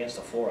slamming against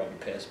the floor, I'd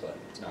be pissed, but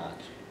it's not.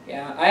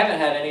 Yeah, I haven't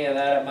had any of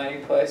that at my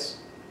new place.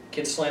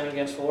 Kids slamming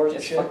against floors and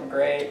It's shit? fucking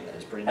great. That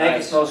is pretty I think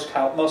nice. it's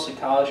mostly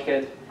college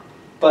kids,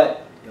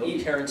 but You'll be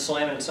hearing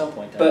slamming at some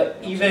point then.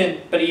 but You know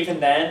what I'm even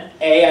then,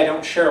 I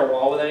don't share a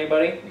wall with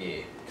anybody saying?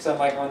 Yeah. because I'm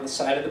like on the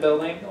side of the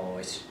building,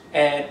 Noise.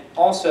 and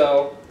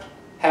also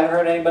haven't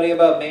heard anybody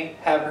above me,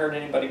 haven't heard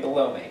anybody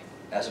below me.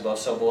 As above,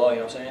 so below, you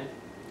know what I'm saying?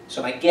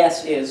 So my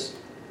guess is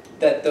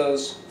that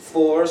those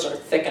floors are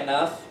thick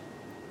enough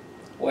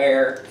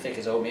where Thick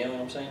as oatmeal, you know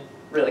what I'm saying?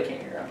 really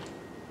can't hear them.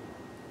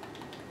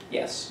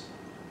 Yes.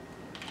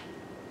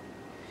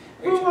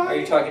 Who Are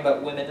you talking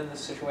about women in this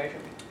situation?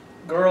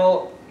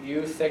 Girl,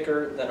 you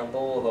thicker than a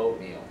bowl of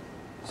oatmeal.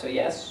 So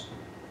yes.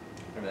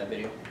 Remember that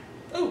video?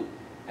 Ooh.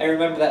 I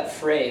remember that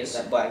phrase.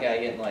 That black guy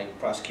getting like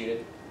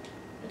prosecuted.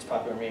 It's a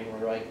popular meme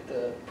where like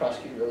the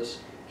prosecutor goes,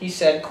 he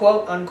said,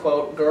 quote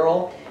unquote,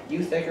 girl,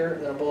 you thicker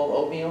than a bowl of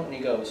oatmeal, and he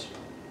goes.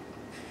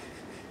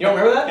 You don't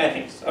remember that? I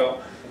think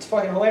so. It's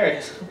fucking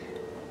hilarious.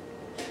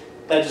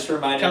 That just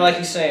reminded Kind me. of like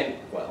he's saying,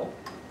 well,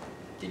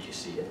 did you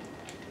see it?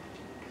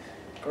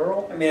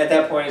 Girl? I mean, at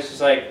that point, it's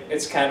just like,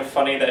 it's kind of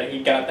funny that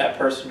he got that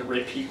person to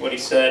repeat what he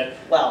said.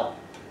 Well,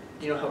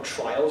 you know how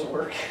trials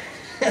work?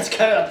 That's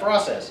kind of the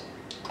process.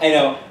 I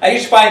know. I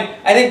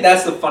think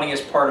that's the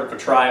funniest part of a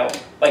trial.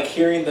 Like,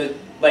 hearing the,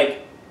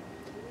 like,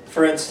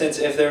 for instance,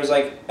 if there's,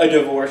 like, a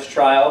divorce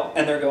trial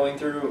and they're going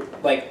through,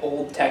 like,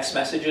 old text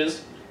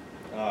messages.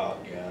 Oh,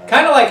 God.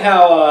 Kind of like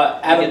how,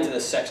 I Adam... get to the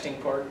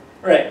sexting part.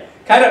 Right.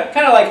 Kind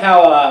of like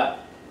how,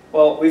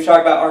 well, we've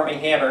talked about Armie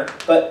Hammer,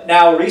 but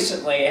now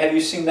recently, have you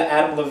seen the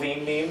Adam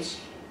Levine memes?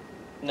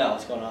 No,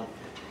 what's going on?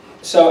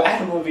 So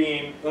Adam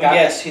Levine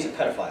Yes, he's a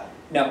pedophile.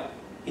 No,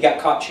 he got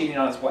caught cheating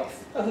on his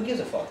wife. Oh, who gives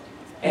a fuck?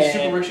 He's And-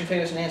 super rich and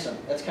famous and handsome.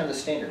 That's kind of the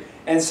standard.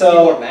 And People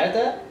so, are mad at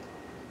that?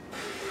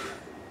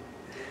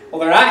 well,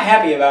 they're not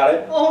happy about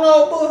it. Oh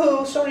no,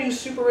 boo-hoo! Somebody who's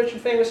super rich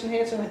and famous and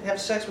handsome and have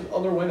sex with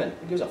other women.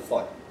 Who gives a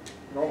fuck?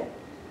 Normal.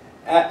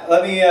 Adam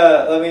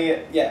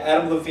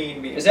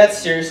Levine memes. Is that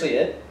seriously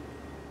it?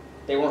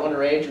 They weren't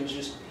underage. It was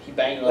just he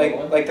banged another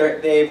woman. like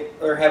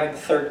they're having the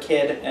third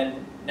kid,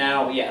 and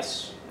now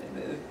yes,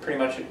 pretty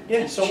much.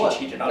 Yeah. So she what?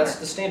 cheated on That's her.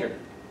 the standard.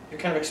 You're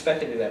kind of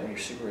expected to do that when you're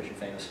super rich and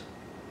famous.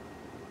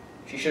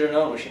 She should have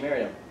known when she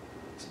married him.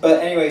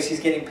 But anyways, he's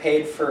getting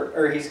paid for,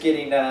 or he's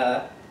getting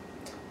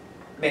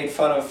made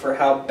fun of for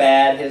how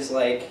bad his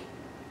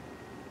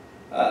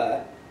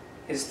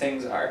his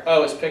things are.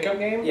 Oh, his pickup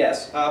game?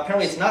 Yes.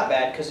 Apparently it's not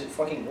bad because it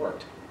fucking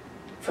worked.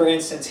 For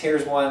instance,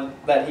 here's one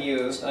that he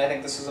used, and I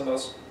think this is the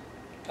most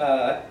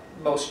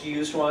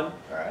used one. All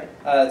right.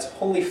 It's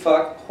holy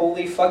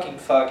fucking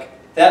fuck.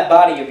 That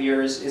body of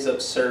yours is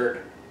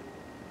absurd.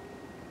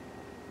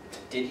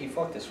 Did he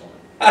fuck this woman?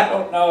 I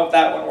don't know if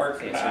that one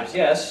worked or If the answer not. is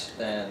yes,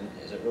 then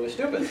is it really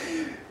stupid?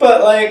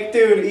 But like,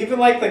 dude, even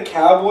like the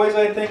Cowboys,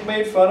 I think,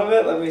 made fun of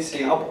it. Let me see.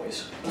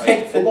 Cowboys. Like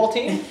Like the- football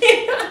team?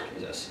 Yeah.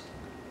 Jesus.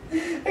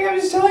 Like I'm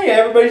just telling you,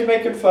 everybody's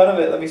making fun of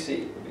it. Let me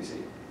see.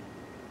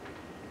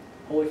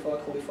 Holy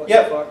fuck,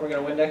 Yep. fuck, we're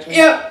gonna win next week?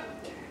 Yep.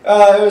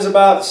 It was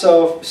about,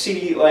 so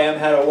CeeDee Lamb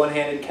had a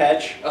one-handed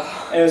catch,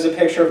 Ugh. and it was a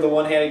picture of the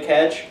one-handed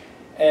catch,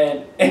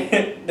 and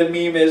the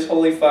meme is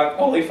holy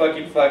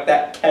fucking fuck,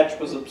 that catch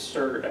was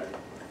absurd.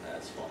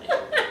 That's funny.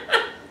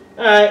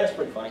 Alright, that's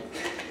pretty funny.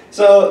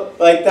 So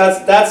like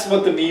that's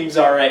what the memes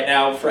are right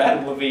now for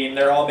Adam Levine.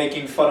 They're all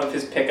making fun of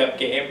his pickup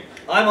game.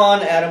 I'm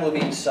on Adam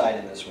Levine's side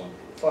in this one.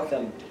 Fuck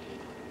them.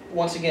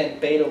 Once again,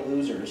 beta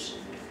losers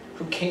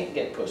who can't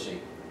get pussy.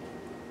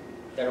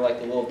 They're like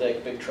the little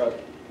dick, big truck,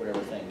 whatever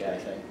guy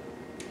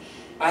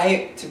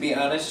thing. To be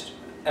honest,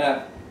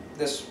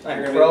 this I'm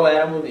you're pro gonna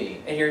Adam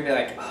Levine. be, and you're gonna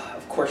be like, oh,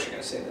 of course you're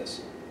gonna say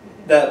this.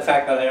 The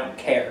fact that I don't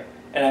care,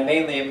 and I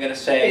mainly am gonna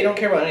say Hey, you don't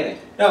care about anything.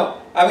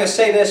 no. I'm gonna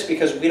say this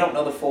because we don't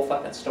know the full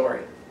fucking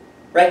story.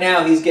 Right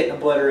now he's getting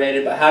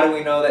obliterated, but how do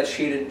we know that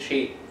she didn't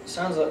cheat?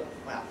 Sounds like,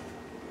 wow,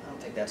 I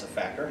don't think that's a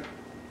factor.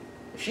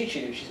 If she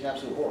cheated, she's an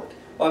absolute whore.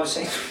 Well, I'm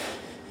saying.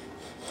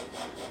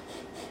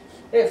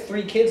 They have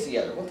 3 kids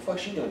together. What the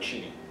fuck's she doing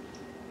cheating?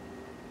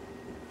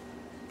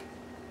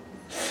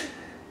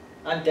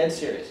 I'm dead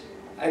serious.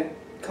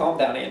 Calm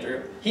down,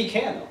 Andrew. He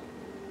can, though.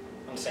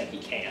 I'm saying he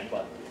can,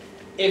 but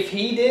if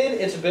he did,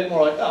 it's a bit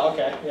more like, oh,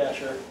 okay, yeah,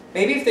 sure.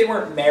 Maybe if they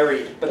weren't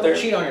married, but Don't they're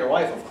cheat on your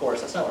wife, of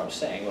course. That's not what I'm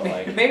saying, but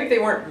like, maybe if they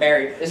weren't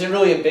married, is it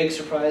really a big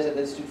surprise that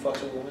this dude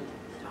fucks a woman?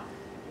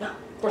 No,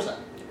 of course not.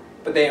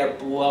 but they are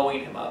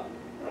blowing him up.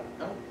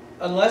 No.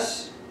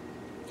 Unless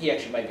he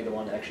actually might be the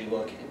one to actually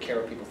look and care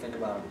what people think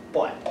about him.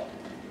 But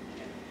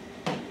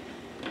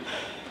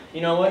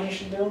you know what he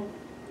should do?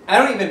 I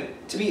don't even,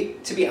 to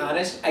be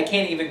honest, I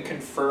can't even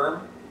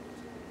confirm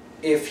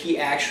if he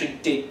actually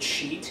did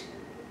cheat.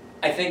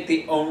 I think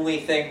the only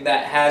thing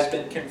that has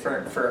been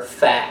confirmed for a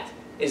fact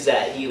is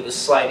that he was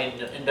sliding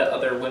into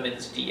other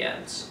women's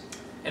DMs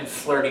and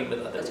flirting with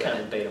other That's women.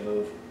 kind of a beta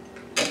move.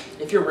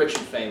 If you're rich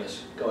and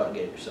famous, go out and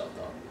get it yourself,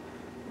 though.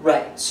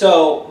 Right.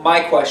 So my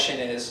question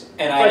is,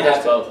 and Probably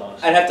does both,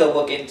 honestly. I'd have to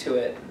look into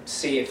it and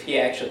see if he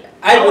actually.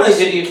 I wanna really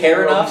see didn't if care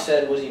the girl enough. He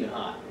said was even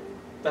hot.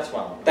 That's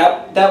why I want.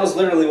 That was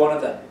literally one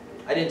of them.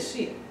 I didn't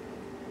see it.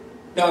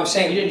 No, I'm You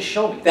saying didn't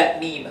show me. that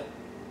meme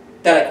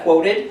that I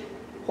quoted.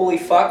 Holy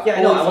fuck! Yeah,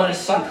 I know. Holy I want to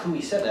fucking see fuck. who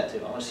he said that to.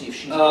 I want to see if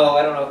she's. Oh,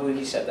 I don't know who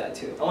he said that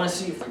to. I want to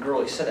see if the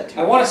girl he said that to.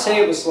 I want to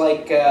say it was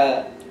like.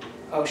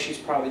 Oh, she's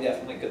probably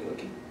definitely good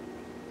looking.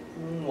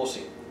 We'll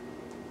see.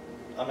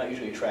 I'm not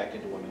usually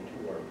attracted to women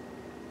who are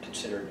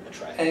considered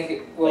attractive. I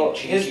think. Well, like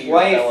his Gigi or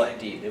wife. Bella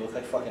Hadid. They look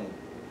like fucking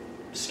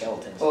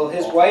skeletons. Well,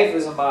 his Awful. wife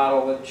is a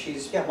model, and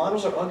she's. Yeah,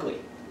 models are ugly.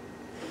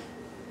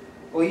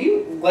 Will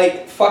you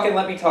like fucking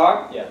let me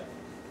talk? Yeah.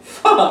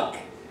 Fuck.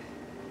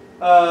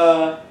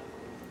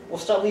 Well,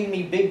 stop leaving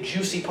me big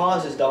juicy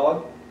pauses,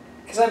 dog.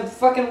 Cause I'm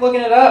fucking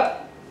looking it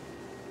up.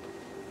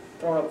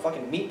 Throwing up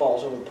fucking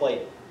meatballs over the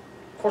plate.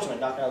 Of course I'm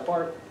gonna knock it out of the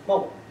park.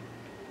 Whoa.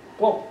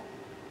 Whoa.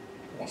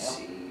 Let me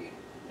see.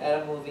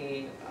 Adam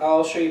Levine.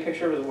 I'll show you a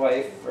picture of his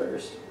wife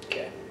first.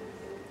 Okay.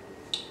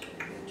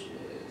 Which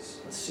is.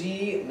 Let's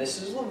see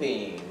Mrs.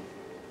 Levine.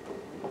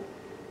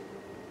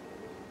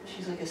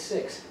 She's like a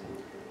 6.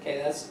 Okay,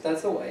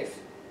 that's the wife.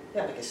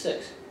 Yeah, like a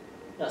 6.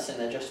 Not saying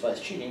that justifies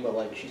cheating, but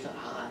like she's not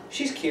hot.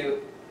 She's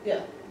cute.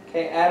 Yeah.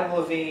 Okay, Adam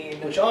Levine.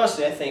 Which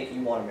honestly, I think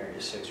you want to marry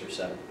a 6 or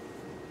 7.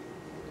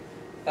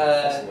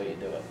 That's the way you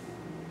do it.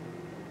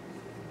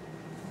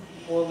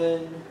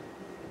 Woman.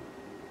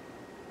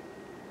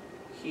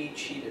 He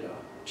cheated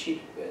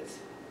with.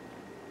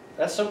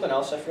 That's something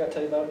else I forgot to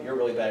tell you about. You're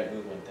really bad at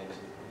Googling things.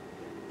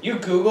 You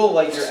Google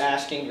like you're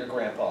asking your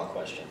grandpa a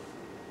question.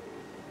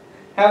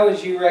 How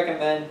would you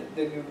recommend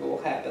the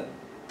Google happen?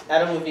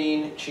 Adam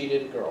Levine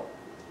cheated girl.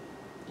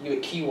 You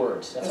get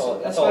keywords. That's all.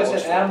 That's all why I it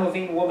looks said for. Adam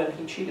Levine woman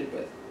he cheated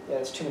with. Yeah,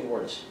 that's too many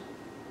words.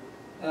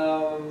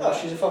 Oh,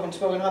 she's a fucking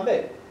smoking hot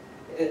babe.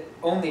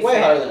 Only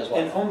Way higher than his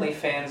wife. An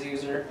OnlyFans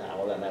user. Ah,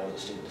 well then that was a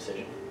stupid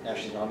decision. Now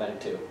she's an automatic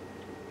too.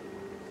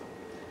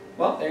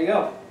 Well, there you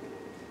go.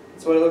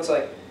 That's what it looks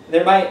like.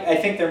 I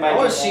think there might I be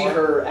want to see more.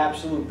 her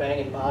absolute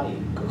banging body,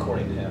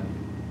 according to him.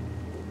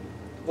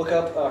 Look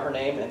up her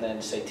name and then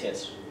say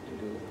tits in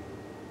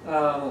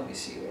Google. Let me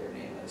see what her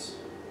name is.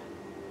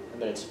 I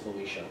bet it's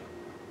Felicia.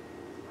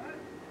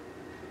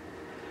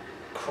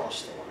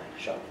 Cross the line,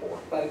 shot 4.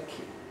 Like,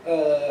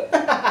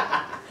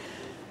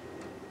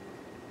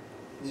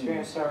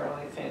 Instagram star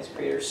OnlyFans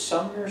creator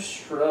Sumner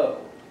Stroh.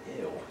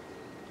 Ew.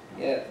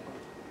 Yeah.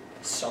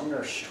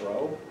 Sumner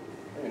Stroh?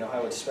 I don't even know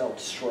how it's spelled.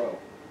 Stroh.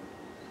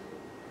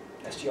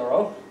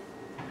 S-T-R-O?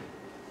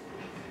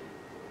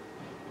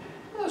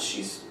 Well,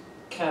 she's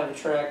kind of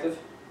attractive.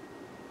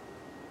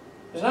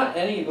 There's not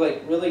any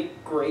like really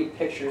great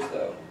pictures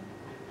though.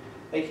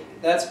 Like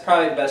that's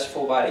probably the best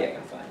full body I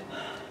can find.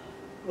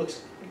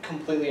 Looks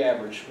completely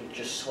average with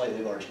just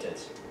slightly large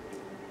tits.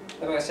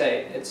 I'm gonna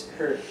say it's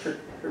her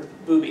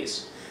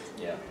boobies.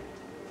 Yeah.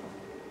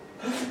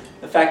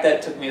 The fact that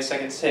it took me a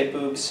second to say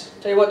boobs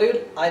Tell you what,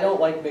 dude, I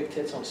don't like big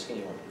tits on skinny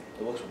women.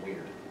 It looks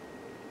weird.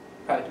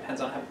 probably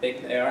depends on how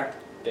big they are.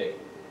 Big.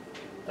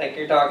 Like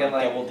you're talking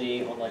like double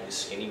D on like a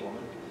skinny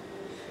woman.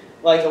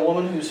 Like a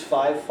woman who's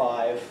 5'5",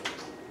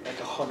 like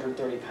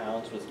 130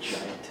 pounds with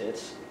giant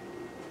tits.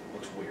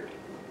 Looks weird.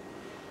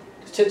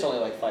 Because tits only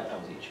like 5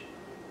 pounds each.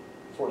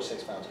 4 to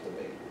 6 pounds if they're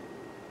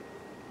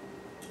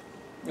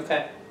big.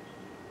 okay.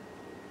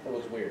 That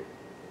looks weird.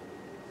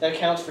 That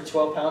accounts for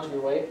 12 pounds of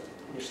your weight.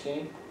 You're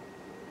skinny.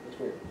 That's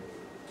weird.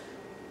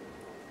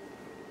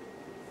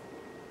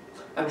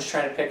 I'm just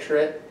trying to picture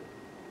it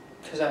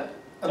because I'm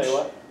Tell you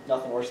what,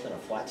 nothing worse than a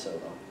flatso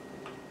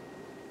though.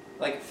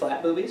 like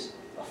flat boobies,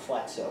 A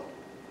flatso.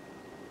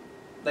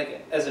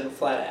 like as in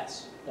flat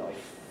ass. No, a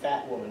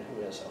fat woman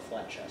who has a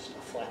flat chest.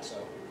 A flatso.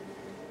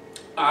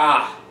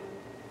 Ah,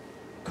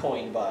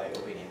 Coined by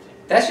Opie Anthony.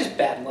 that's just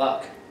bad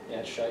luck. Yeah,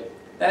 it's shite.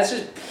 That's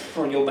just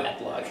real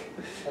bad luck.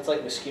 That's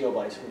like mosquito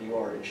bites when you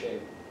are in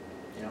shape.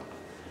 You know?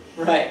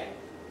 Right.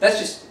 That's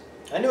just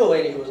I knew a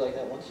lady who was like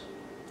that once,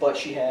 but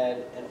she had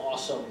an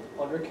awesome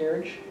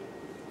undercarriage,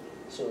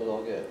 so it was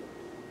all good.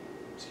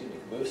 Excuse me,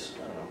 caboose?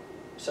 I don't know.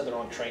 Said the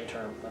wrong train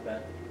term, my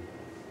bad.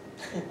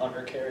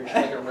 Undercarriage,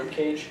 like a rib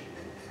cage.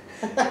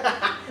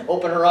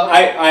 Open her up.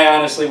 I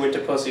honestly went to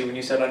pussy when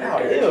you said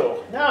undercarriage. Oh,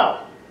 ew.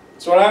 No.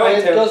 That's what I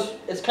went to.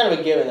 It's kind of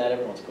a given that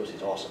everyone's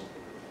pussy's awesome.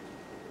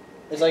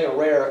 It's like a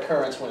rare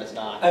occurrence when it's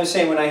not. I was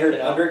saying when I heard You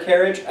know?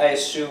 undercarriage, I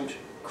assumed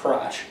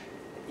crotch.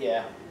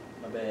 Yeah,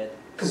 my bad.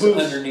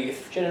 Caboose.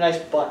 Underneath. She had a nice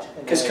butt.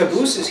 Because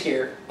caboose is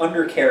here,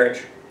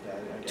 undercarriage Yeah,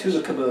 I guess. to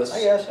the caboose.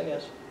 I guess. I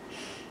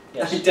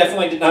Yes.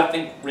 definitely did not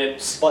think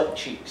ribs. Butt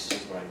cheeks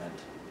is what I meant.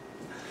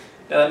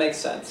 No, that makes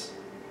sense.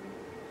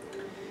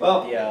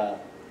 Well, The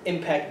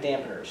impact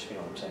dampeners, you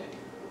know what I'm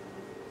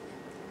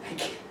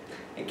saying?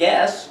 I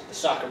guess. The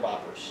soccer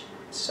boppers.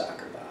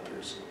 Soccer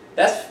boppers.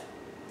 That's,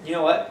 you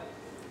know what?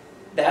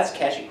 That's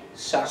catchy.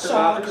 Soccer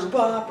Soccer boppers.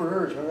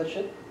 boppers. Remember that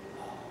shit?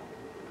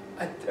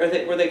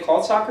 Were they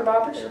called soccer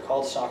boppers? They were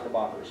called soccer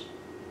boppers.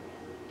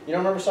 You don't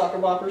remember soccer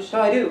boppers?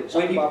 No, I do.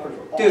 Soccer When you, boppers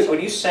were dude, awesome.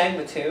 when you sang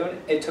the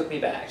tune, it took me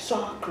back.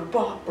 Soccer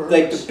boppers.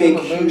 Like the big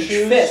Remember moon huge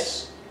shoes?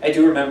 fists. I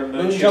do remember moon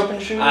Moon shoes. jumping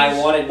shoes. I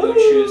wanted moon Woo!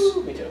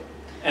 shoes, Me too.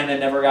 and I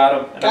never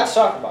got them. Got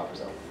soccer boppers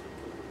though.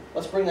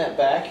 Let's bring that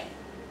back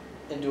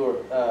into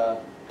a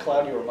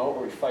cloudy remote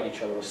where we fight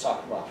each other with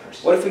soccer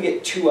boppers. What if we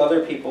get 2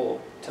 other people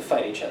to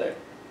fight each other?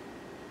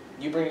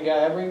 You bring a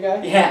guy, I bring a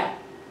guy? Yeah.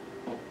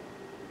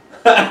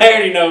 I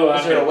already know.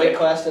 Is there a weight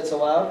class that's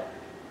allowed?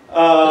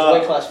 Because Uh,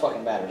 weight class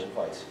fucking matters in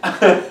fights.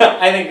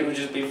 I think it would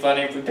just be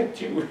funny if we picked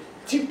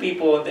two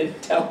people and then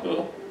tell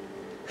who.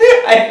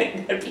 I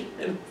think that'd be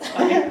really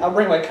funny. I'll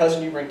bring my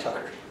cousin, you bring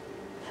Tucker.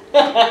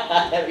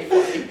 That'd be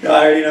funny. No,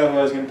 I already know who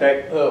I was gonna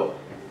pick. Who?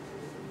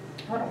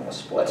 I don't want to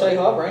spoil. I'll tell you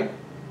who I'll bring.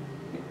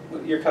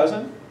 Your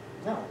cousin?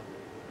 No.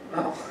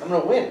 Oh. I'm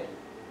gonna win.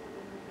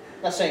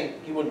 Not saying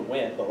he wouldn't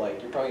win, but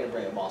like, you're probably gonna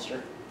bring a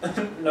monster.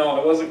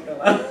 No, I wasn't gonna.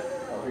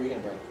 Oh, who are you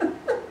gonna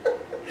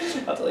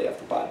bring? I'll tell you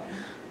after the pod.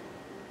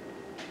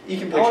 You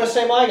can I want picture. to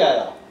say my guy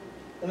though.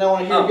 And I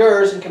want to hear Oh.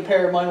 yours and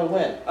compare mine with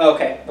win.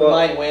 Okay. Would Well,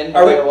 mine win?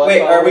 are we? no matter what,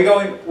 Wait. Are we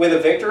probably? going with a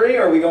victory,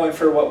 or are we going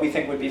for what we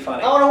think would be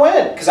funny? I want to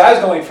win. Because I was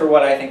going for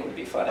what I think would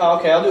be funny. Oh,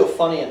 okay, I'll do a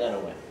funny and then a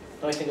win.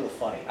 Let me think of a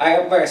funny.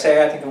 Like I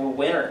say, I think of a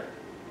winner.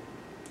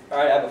 All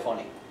right, I have a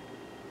funny.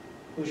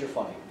 Who's your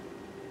funny?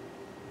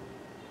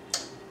 I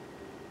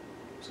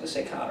was gonna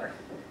say Connor.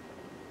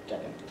 Damn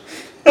it.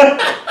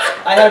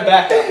 I had a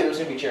backup. It was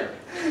gonna be Jeremy.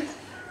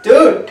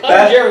 Dude,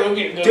 Jeremy would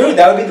be a good dude, one.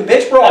 that would be the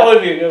bitch brawl. That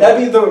would be a good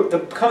That'd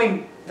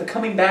be the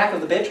coming back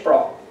of the bitch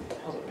brawl.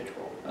 How's a bitch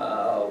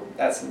roll?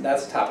 That's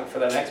a topic for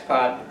the next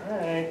pod. All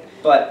right.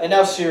 But And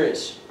now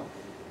serious.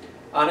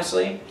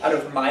 honestly, out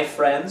of my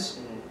friends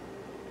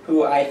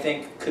who I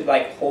think could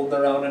like hold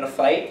their own in a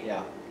fight,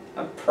 Yeah.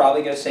 I'm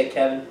probably gonna say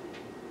Kevin.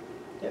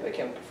 Yeah, but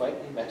Kevin can fight.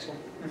 He's Mexican.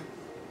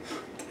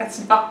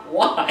 That's not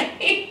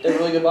why. They're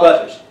really good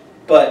But- boxers.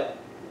 But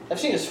I've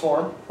seen his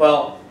form.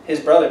 well, his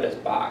brother does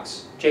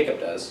box. Jacob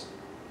does.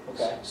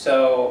 Okay.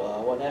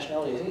 So What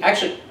nationality is he?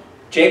 actually,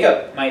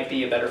 Jacob might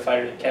be a better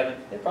fighter than Kevin.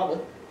 Yeah, probably.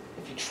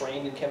 If he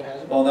trained in Kevin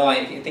hasn't. Well, no,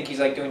 I think he's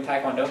like doing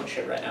taekwondo and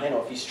shit right I now.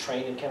 know if he's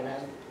trained in Kevin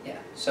hasn't. Yeah.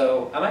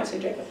 So I might say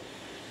Jacob.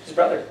 His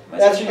brother. Might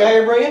That's say your guy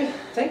Jacob. you're bringing?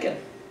 Thinking.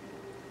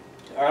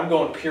 All right, I'm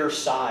going pure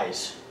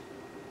size.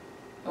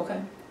 Okay.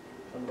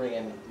 I'm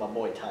bringing my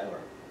boy Tyler.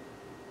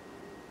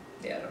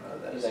 Yeah, I don't know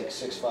who that He's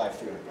is. like 6'5",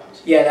 300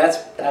 pounds. Yeah,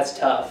 that's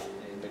tough.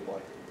 Yeah, he's a big boy.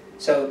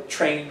 So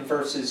train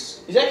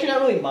versus. He's actually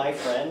not really my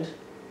friend.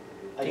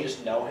 I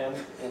just know him,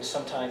 and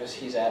sometimes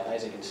he's at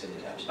Isaac and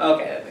Sydney's house.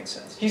 Okay, that makes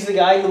sense. He's the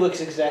guy who looks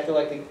exactly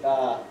like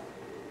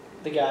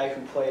the guy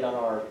who played on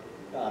our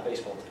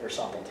baseball or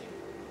softball team.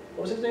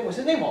 What was his name? Was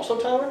his name also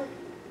Tyler?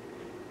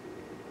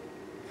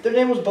 Their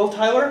name was both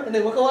Tyler, and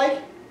they look alike.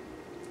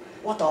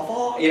 What the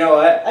fuck? You know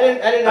what? I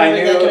didn't I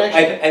make knew. that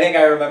connection. I think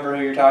I remember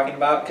who you're talking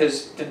about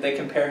because did they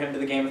compare him to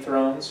the Game of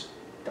Thrones?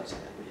 Don't say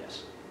that, but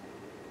yes.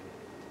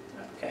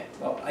 Okay.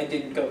 Well, I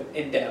didn't go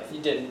in depth.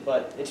 You didn't,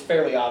 but it's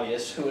fairly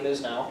obvious who it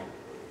is now.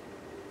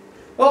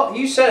 Well,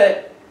 you said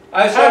it.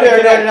 I was How trying to dare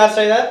I connect. not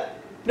say that?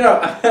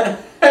 No, and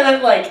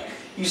then like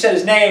you said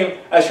his name.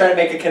 I was trying to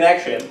make a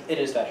connection. It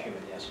is that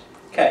human, yes.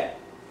 Okay.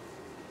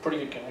 Pretty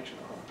good connection,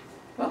 huh?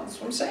 Well, that's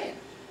what I'm saying.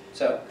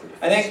 So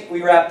I think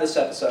we wrap this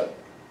episode.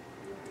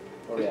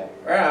 What do we have?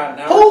 We're on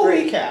now.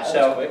 Holy cow! That's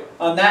So quick.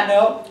 on that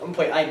note. I'm gonna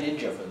play I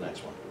Ninja for the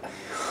next one.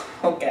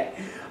 Okay.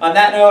 On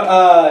that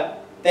note,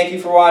 thank you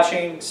for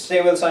watching.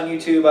 Stay with us on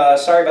YouTube.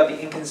 Sorry about the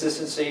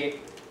inconsistency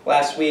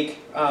last week.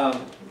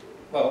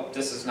 Well,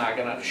 this is not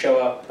going to show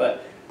up,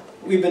 but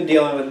we've been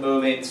dealing with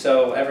moving,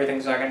 so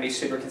everything's not going to be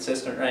super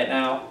consistent right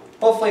now.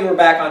 Hopefully we're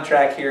back on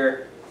track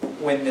here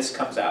when this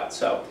comes out.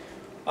 So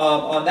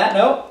on that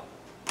note,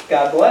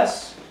 God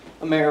bless.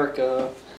 America.